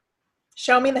you.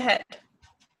 Show me the head.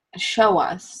 Show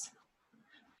us.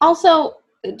 Also,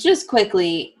 just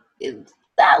quickly,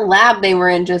 that lab they were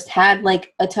in just had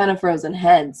like a ton of frozen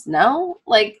heads, no?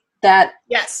 Like that.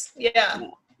 Yes, yeah.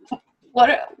 What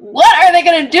are they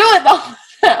going to do with all of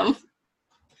them?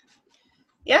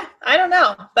 Yeah, I don't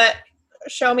know, but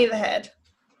show me the head.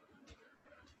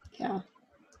 Yeah.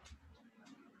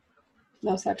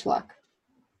 No such luck.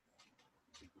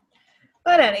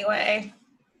 But anyway,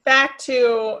 back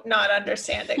to not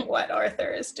understanding what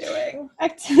Arthur is doing.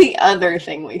 Back to the other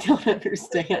thing we don't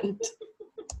understand.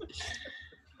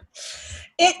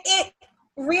 It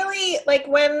really, like,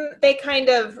 when they kind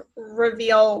of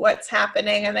reveal what's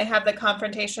happening and they have the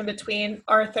confrontation between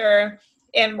Arthur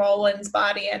in Roland's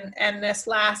body and this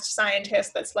last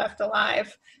scientist that's left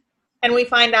alive, and we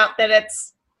find out that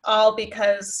it's all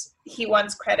because he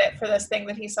wants credit for this thing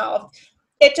that he solved,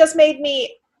 it just made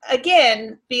me,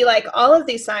 again, be like, all of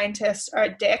these scientists are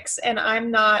dicks, and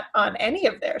I'm not on any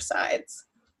of their sides.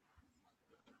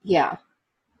 Yeah.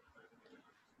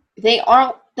 They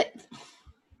are.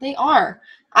 They are.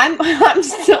 I'm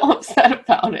still upset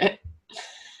about it.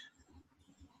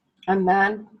 I'm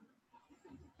mad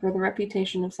for the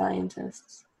reputation of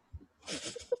scientists.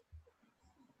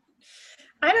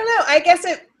 I don't know. I guess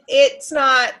it's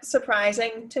not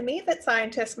surprising to me that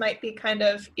scientists might be kind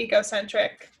of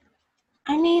egocentric.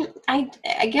 I mean, I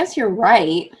guess you're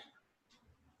right.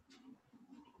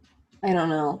 I don't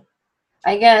know.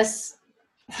 I guess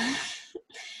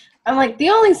I'm like, the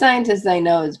only scientist I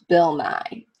know is Bill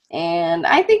Nye, and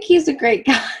I think he's a great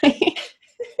guy.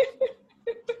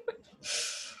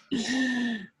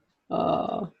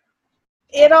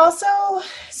 It also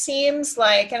seems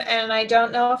like, and I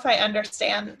don't know if I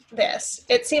understand this,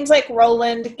 it seems like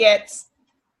Roland gets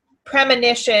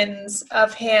premonitions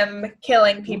of him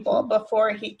killing people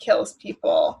before he kills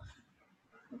people.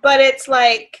 But it's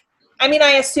like, I mean,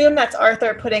 I assume that's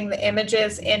Arthur putting the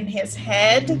images in his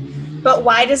head, but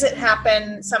why does it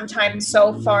happen sometimes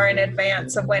so far in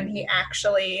advance of when he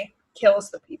actually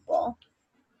kills the people?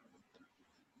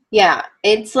 Yeah,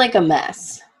 it's like a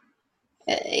mess.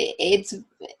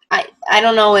 I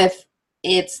don't know if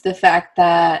it's the fact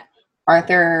that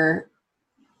Arthur,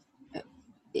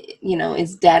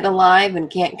 is dead alive and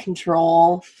can't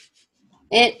control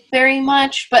it very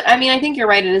much. But I mean, I think you're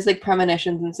right. It is like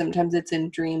premonitions, and sometimes it's in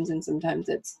dreams, and sometimes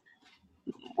it's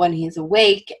when he's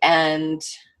awake. And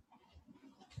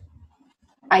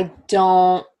I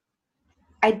don't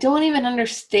even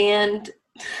understand.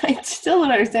 I still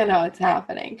don't understand how it's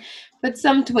happening. But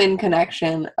some twin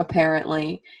connection,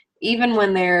 apparently, even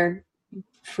when they're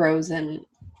frozen,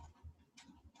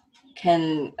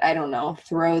 can, I don't know,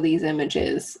 throw these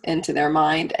images into their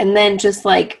mind. And then just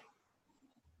like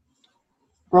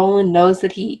Roland knows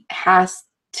that he has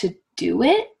to do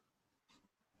it.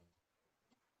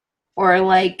 Or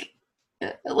like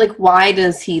why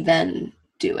does he then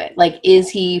do it? Like, is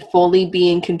he fully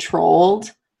being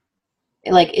controlled?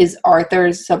 Like, is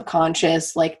Arthur's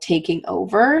subconscious like taking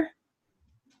over?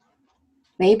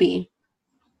 Maybe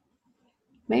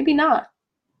not.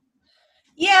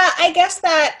 Yeah, I guess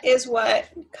that is what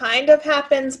kind of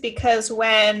happens, because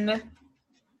when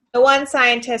the one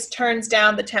scientist turns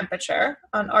down the temperature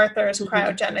on Arthur's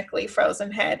cryogenically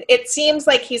frozen head. It seems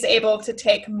like he's able to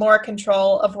take more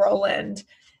control of Roland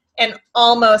and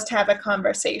almost have a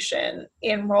conversation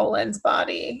in Roland's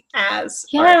body as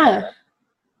Arthur.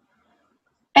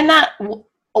 And that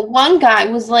one guy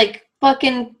was like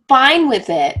fucking fine with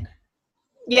it.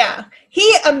 Yeah.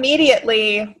 He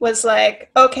immediately was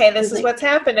like, okay, this is what's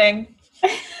happening.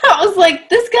 I was like,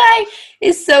 this guy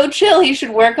is so chill. He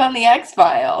should work on the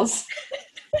X-Files.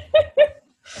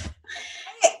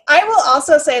 I will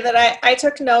also say that I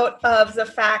took note of the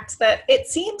fact that it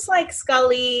seems like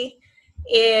Scully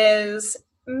is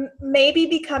maybe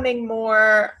becoming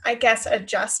more, I guess,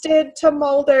 adjusted to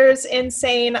Mulder's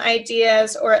insane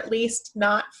ideas, or at least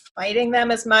not fighting them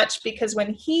as much, because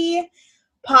when he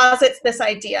posits this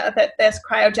idea that this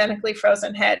cryogenically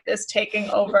frozen head is taking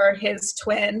over his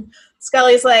twin,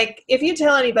 Scully's like, if you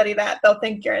tell anybody that, they'll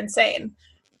think you're insane.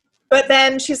 But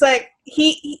then she's like,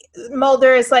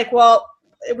 Mulder is like, well,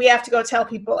 we have to go tell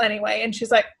people anyway. And she's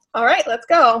like, all right, let's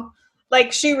go.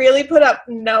 Like, she really put up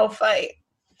no fight.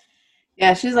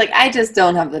 Yeah, she's like, I just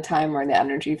don't have the time or the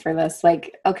energy for this.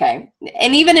 Like, okay.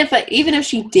 And even if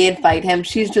she did fight him,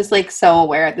 she's just like so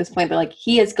aware at this point that like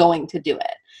he is going to do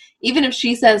it. Even if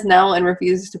she says no and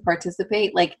refuses to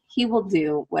participate, like, he will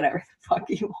do whatever the fuck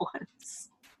he wants.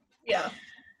 Yeah.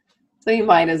 So you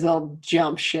might as well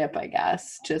jump ship, I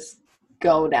guess. Just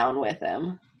go down with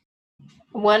him.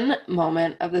 One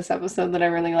moment of this episode that I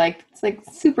really liked, it's like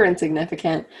super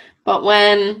insignificant, but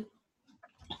when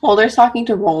Mulder's talking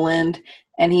to Roland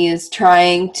and he is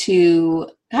trying to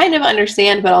kind of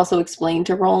understand but also explain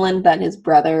to Roland that his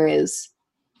brother is,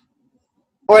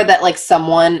 or that like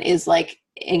someone is like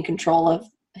in control of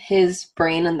his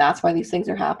brain and that's why these things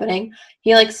are happening,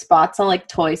 he like spots a like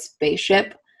toy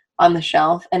spaceship on the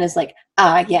shelf and is like,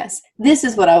 yes, this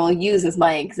is what I will use as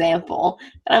my example.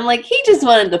 And I'm like, he just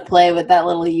wanted to play with that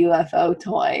little UFO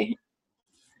toy.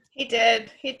 He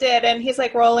did. And he's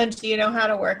like, Roland, do you know how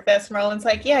to work this? And Roland's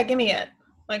like, yeah, give me it.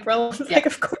 Like, Roland's like,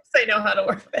 of course I know how to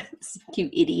work this. You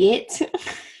idiot.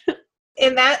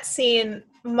 In that scene,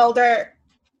 Mulder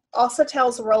also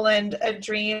tells Roland a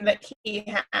dream that he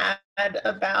had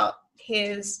about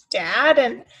his dad,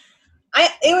 and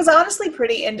it was honestly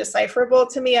pretty indecipherable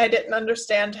to me. I didn't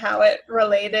understand how it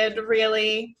related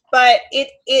really, but it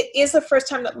is the first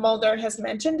time that Mulder has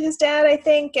mentioned his dad, I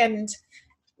think, and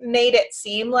made it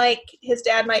seem like his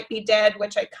dad might be dead,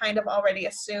 which I kind of already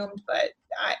assumed, but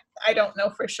I don't know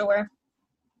for sure.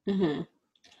 Mm-hmm.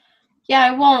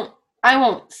 Yeah,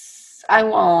 I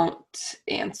won't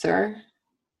answer.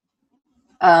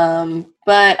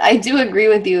 But I do agree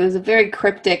with you. It was a very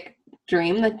cryptic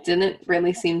dream that didn't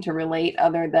really seem to relate,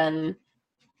 other than,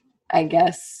 I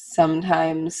guess,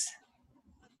 sometimes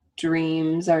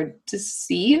dreams are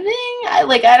deceiving.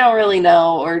 I don't really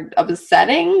know, or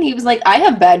upsetting. He was like, I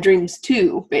have bad dreams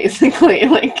too, basically.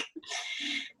 Like,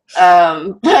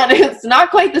 but it's not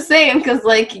quite the same because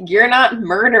like you're not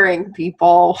murdering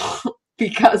people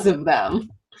because of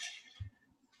them.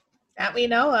 That we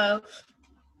know of.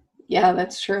 Yeah,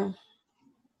 that's true.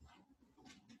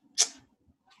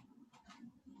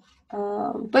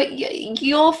 But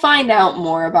you'll find out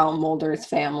more about Mulder's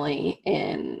family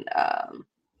in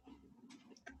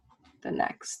the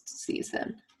next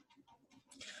season.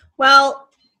 Well,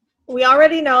 we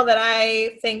already know that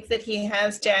I think that he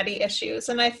has daddy issues,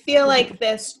 and I feel like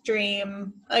this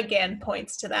dream, again,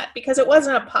 points to that, because it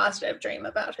wasn't a positive dream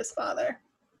about his father.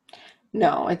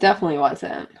 No, it definitely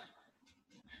wasn't.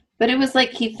 But it was like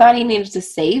he thought he needed to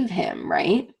save him,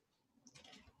 right?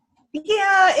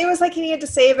 Yeah, it was like he needed to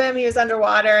save him. He was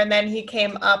underwater, and then he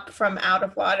came up from out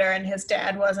of water, and his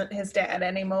dad wasn't his dad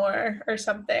anymore, or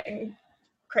something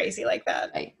crazy like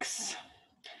that. Yikes.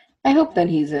 I hope that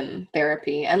he's in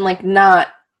therapy, and like not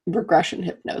regression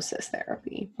hypnosis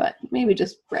therapy, but maybe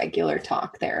just regular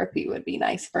talk therapy would be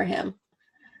nice for him.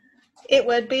 It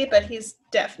would be, but he's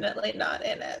definitely not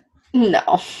in it.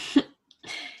 No.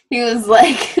 He's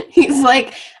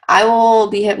like, I will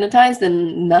be hypnotized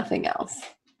and nothing else.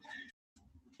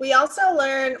 We also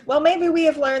learn, well, maybe we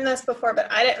have learned this before,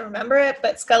 but I didn't remember it,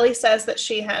 but Scully says that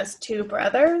she has 2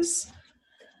 brothers,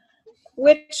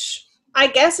 which I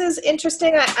guess is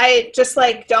interesting. I just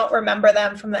like don't remember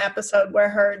them from the episode where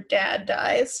her dad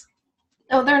dies.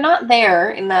 No, they're not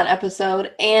there in that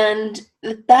episode, and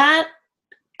that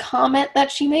comment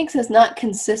that she makes is not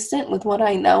consistent with what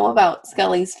I know about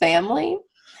Scully's family.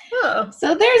 Oh.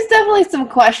 So there's definitely some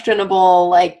questionable,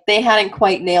 like, they hadn't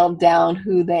quite nailed down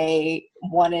who they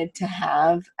wanted to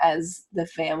have as the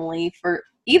family for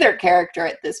either character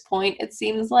at this point, it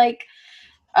seems like.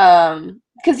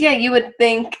 Because, yeah, you would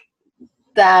think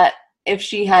that if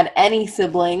she had any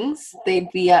siblings,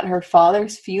 they'd be at her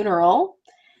father's funeral.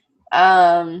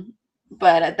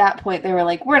 But at that point, they were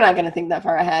like, we're not going to think that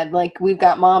far ahead. Like, we've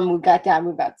got mom, we've got dad,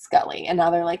 we've got Scully. And now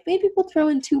they're like, maybe we'll throw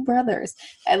in 2 brothers.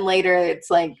 And later, it's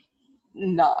like,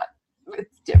 not.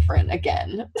 It's different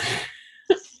again.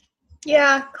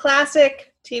 Yeah,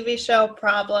 classic TV show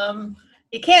problem.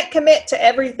 You can't commit to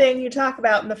everything you talk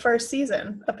about in the first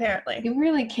season, apparently. You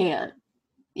really can't.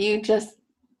 You just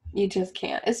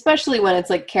can't. Especially when it's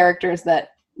like characters that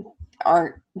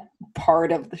aren't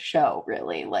part of the show,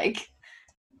 really. Like,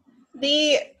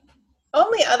 the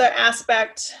only other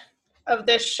aspect of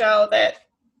this show that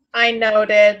I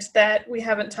noted that we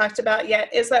haven't talked about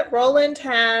yet is that Roland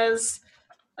has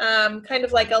kind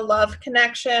of like a love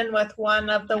connection with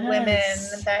one of the women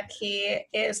that he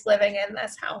is living in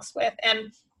this house with.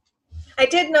 And I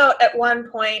did note at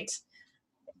one point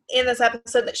in this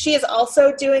episode that she is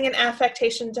also doing an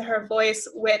affectation to her voice,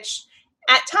 which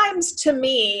at times to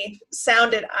me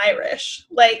sounded Irish.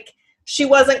 Like, she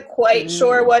wasn't quite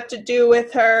sure what to do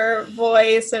with her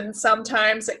voice, and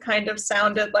sometimes it kind of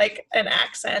sounded like an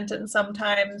accent, and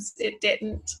sometimes it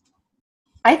didn't.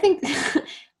 I think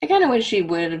I kind of wish she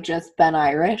would have just been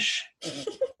Irish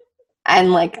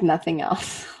and like nothing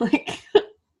else. Like,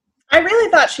 I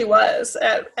really thought she was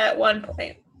at one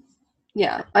point.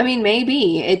 Yeah, I mean,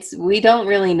 maybe we don't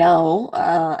really know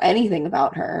anything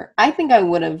about her. I think I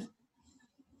would have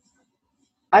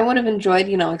enjoyed,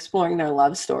 exploring their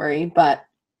love story, but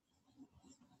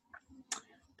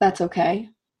that's okay.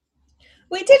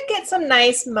 We did get some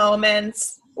nice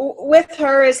moments. With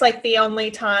her is like the only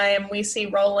time we see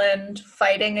Roland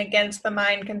fighting against the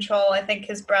mind control. I think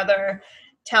his brother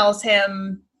tells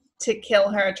him to kill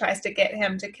her, tries to get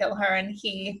him to kill her, and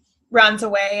he runs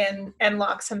away and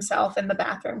locks himself in the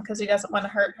bathroom because he doesn't want to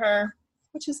hurt her,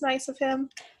 which is nice of him.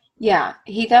 Yeah,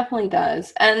 he definitely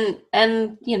does. And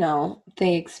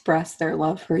they express their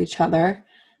love for each other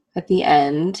at the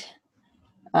end,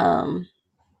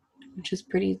 which is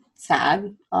pretty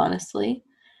sad, honestly,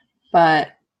 but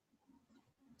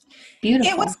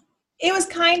beautiful. It was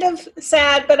kind of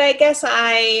sad, but I guess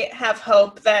I have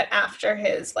hope that after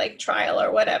his trial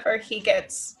or whatever, he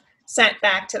gets sent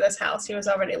back to this house he was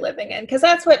already living in, because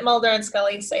that's what Mulder and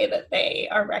Scully say that they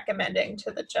are recommending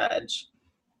to the judge.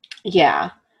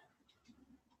 Yeah,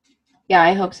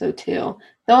 I hope so too.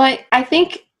 Though I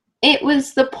think it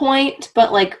was the point,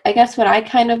 but I guess what I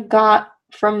kind of got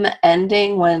from the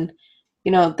ending when,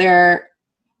 they're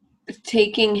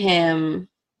taking him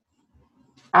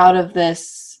out of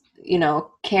this,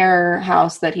 care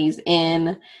house that he's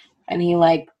in, and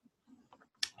he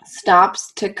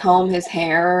stops to comb his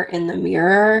hair in the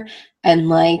mirror and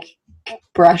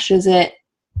brushes it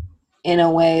in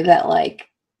a way that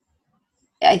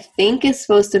I think is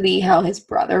supposed to be how his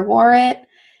brother wore it.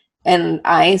 And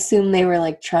I assume they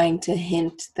were trying to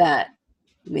hint that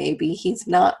maybe he's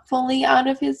not fully out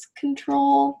of his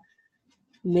control.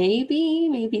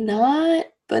 Maybe not.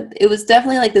 But it was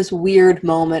definitely this weird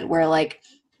moment where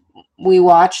we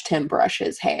watched him brush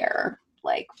his hair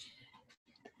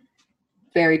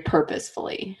very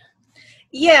purposefully.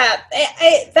 Yeah,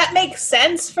 that makes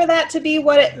sense for that to be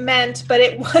what it meant, but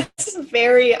it was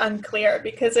very unclear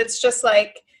because it's just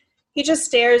he just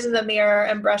stares in the mirror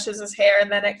and brushes his hair,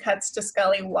 and then it cuts to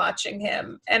Scully watching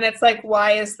him. And it's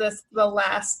why is this the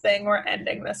last thing we're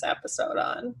ending this episode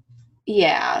on?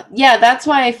 Yeah, that's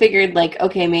why I figured,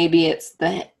 okay, maybe it's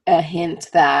a hint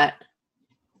that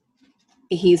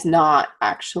he's not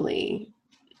actually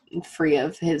free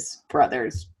of his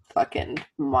brother's fucking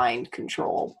mind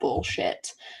control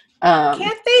bullshit.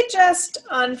 Can't they just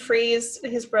unfreeze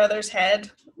his brother's head?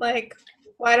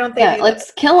 Why don't they do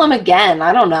let's kill him again.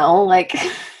 I don't know.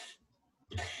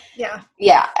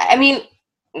 Yeah. I mean,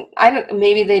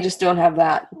 maybe they just don't have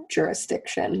that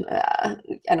jurisdiction.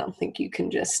 I don't think you can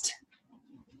just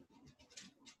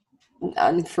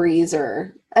unfreeze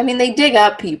or... I mean, they dig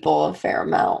up people a fair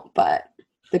amount, but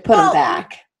they put them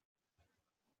back.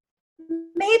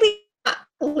 Maybe not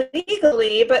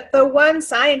legally, but the one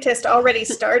scientist already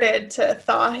started to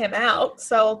thaw him out.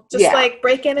 So just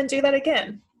break in and do that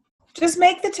again. Just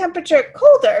make the temperature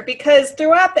colder, because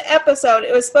throughout the episode,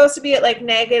 it was supposed to be at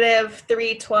negative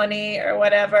 320 or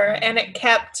whatever, and it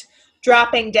kept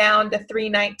dropping down to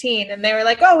 319. And they were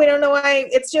oh, we don't know why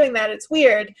it's doing that. It's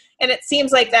weird. And it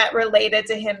seems like that related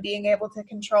to him being able to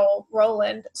control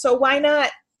Roland. So why not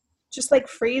just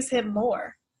freeze him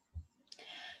more?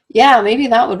 Yeah, maybe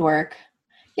that would work.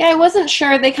 Yeah, I wasn't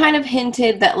sure. They kind of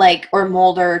hinted that or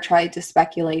Mulder tried to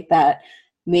speculate that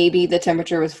maybe the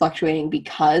temperature was fluctuating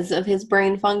because of his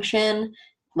brain function.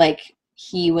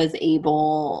 He was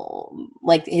able,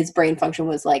 his brain function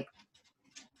was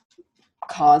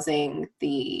causing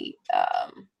the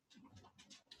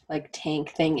like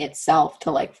tank thing itself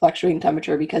to like fluctuate in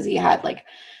temperature because he had like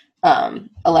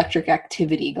electric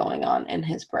activity going on in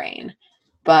his brain.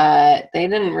 But they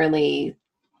didn't really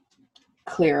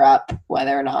clear up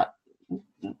whether or not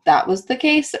that was the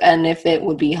case, and if it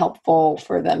would be helpful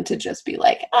for them to just be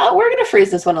like, oh, we're going to freeze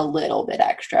this one a little bit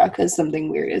extra because something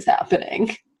weird is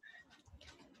happening.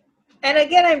 And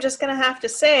again, I'm just going to have to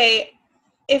say,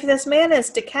 if this man is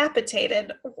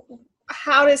decapitated,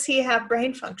 how does he have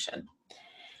brain function?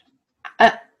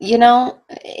 You know,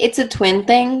 it's a twin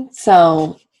thing,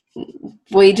 so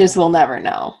we just will never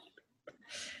know.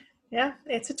 Yeah,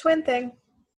 it's a twin thing.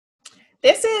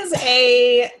 This is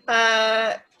a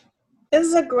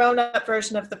grown-up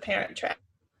version of The Parent Trap,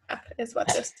 is what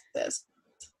this is.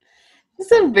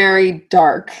 This is a very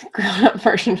dark grown-up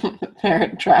version of The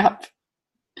Parent Trap.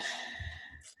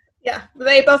 Yeah,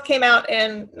 they both came out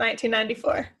in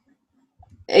 1994.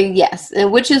 Yes,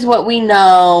 which is what we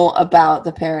know about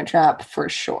The Parent Trap for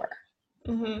sure.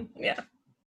 Mm-hmm. Yeah.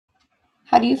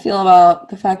 How do you feel about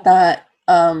the fact that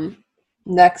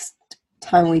next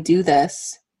time we do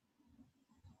this,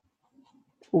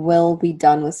 we'll be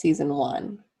done with season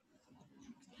 1?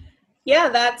 Yeah,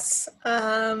 that's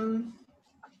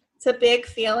it's a big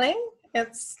feeling.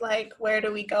 It's like, where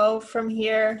do we go from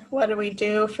here? What do we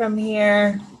do from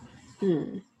here?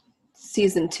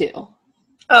 Season 2.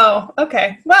 Oh,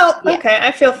 okay. Well, yeah. Okay,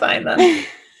 I feel fine then.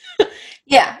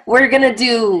 Yeah, we're gonna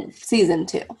do season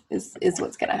 2 is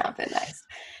what's gonna happen next.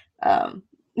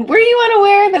 Were you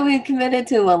unaware that we committed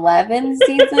to 11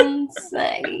 seasons?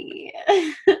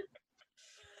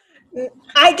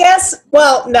 I guess,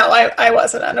 well, no, I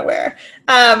wasn't unaware.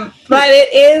 But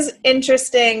it is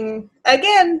interesting,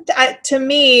 again, to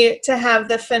me, to have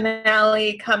the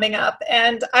finale coming up,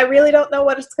 and I really don't know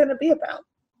what it's going to be about.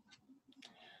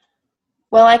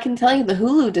 Well, I can tell you the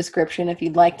Hulu description if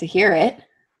you'd like to hear it.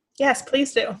 Yes,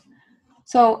 please do.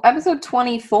 So, episode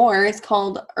 24 is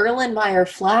called Erlenmeyer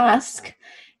Flask,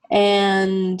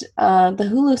 and the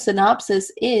Hulu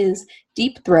synopsis is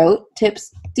Deep Throat,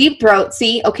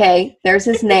 see, okay, there's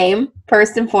his name,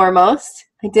 first and foremost.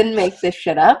 I didn't make this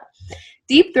shit up.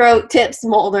 Deep Throat tips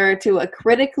Mulder to a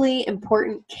critically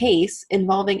important case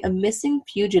involving a missing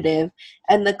fugitive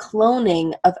and the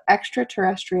cloning of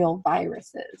extraterrestrial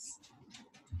viruses.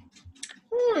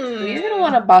 So you're going to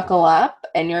want to buckle up,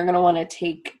 and you're going to want to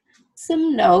take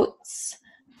some notes,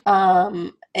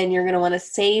 and you're going to want to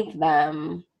save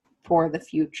them for the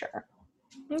future.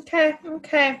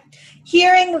 Okay.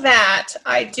 Hearing that,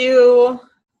 I do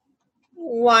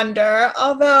wonder,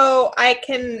 although I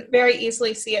can very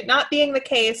easily see it not being the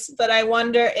case, but I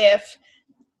wonder if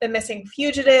the missing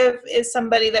fugitive is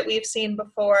somebody that we've seen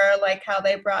before, like how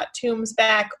they brought Toombs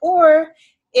back, or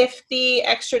if the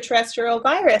extraterrestrial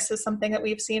virus is something that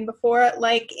we've seen before,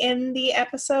 like in the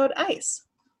episode Ice.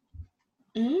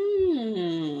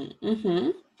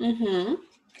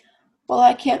 Well,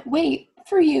 I can't wait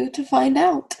for you to find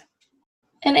out.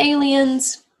 And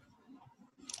aliens,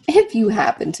 if you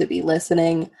happen to be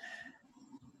listening,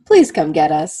 please come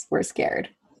get us. We're scared.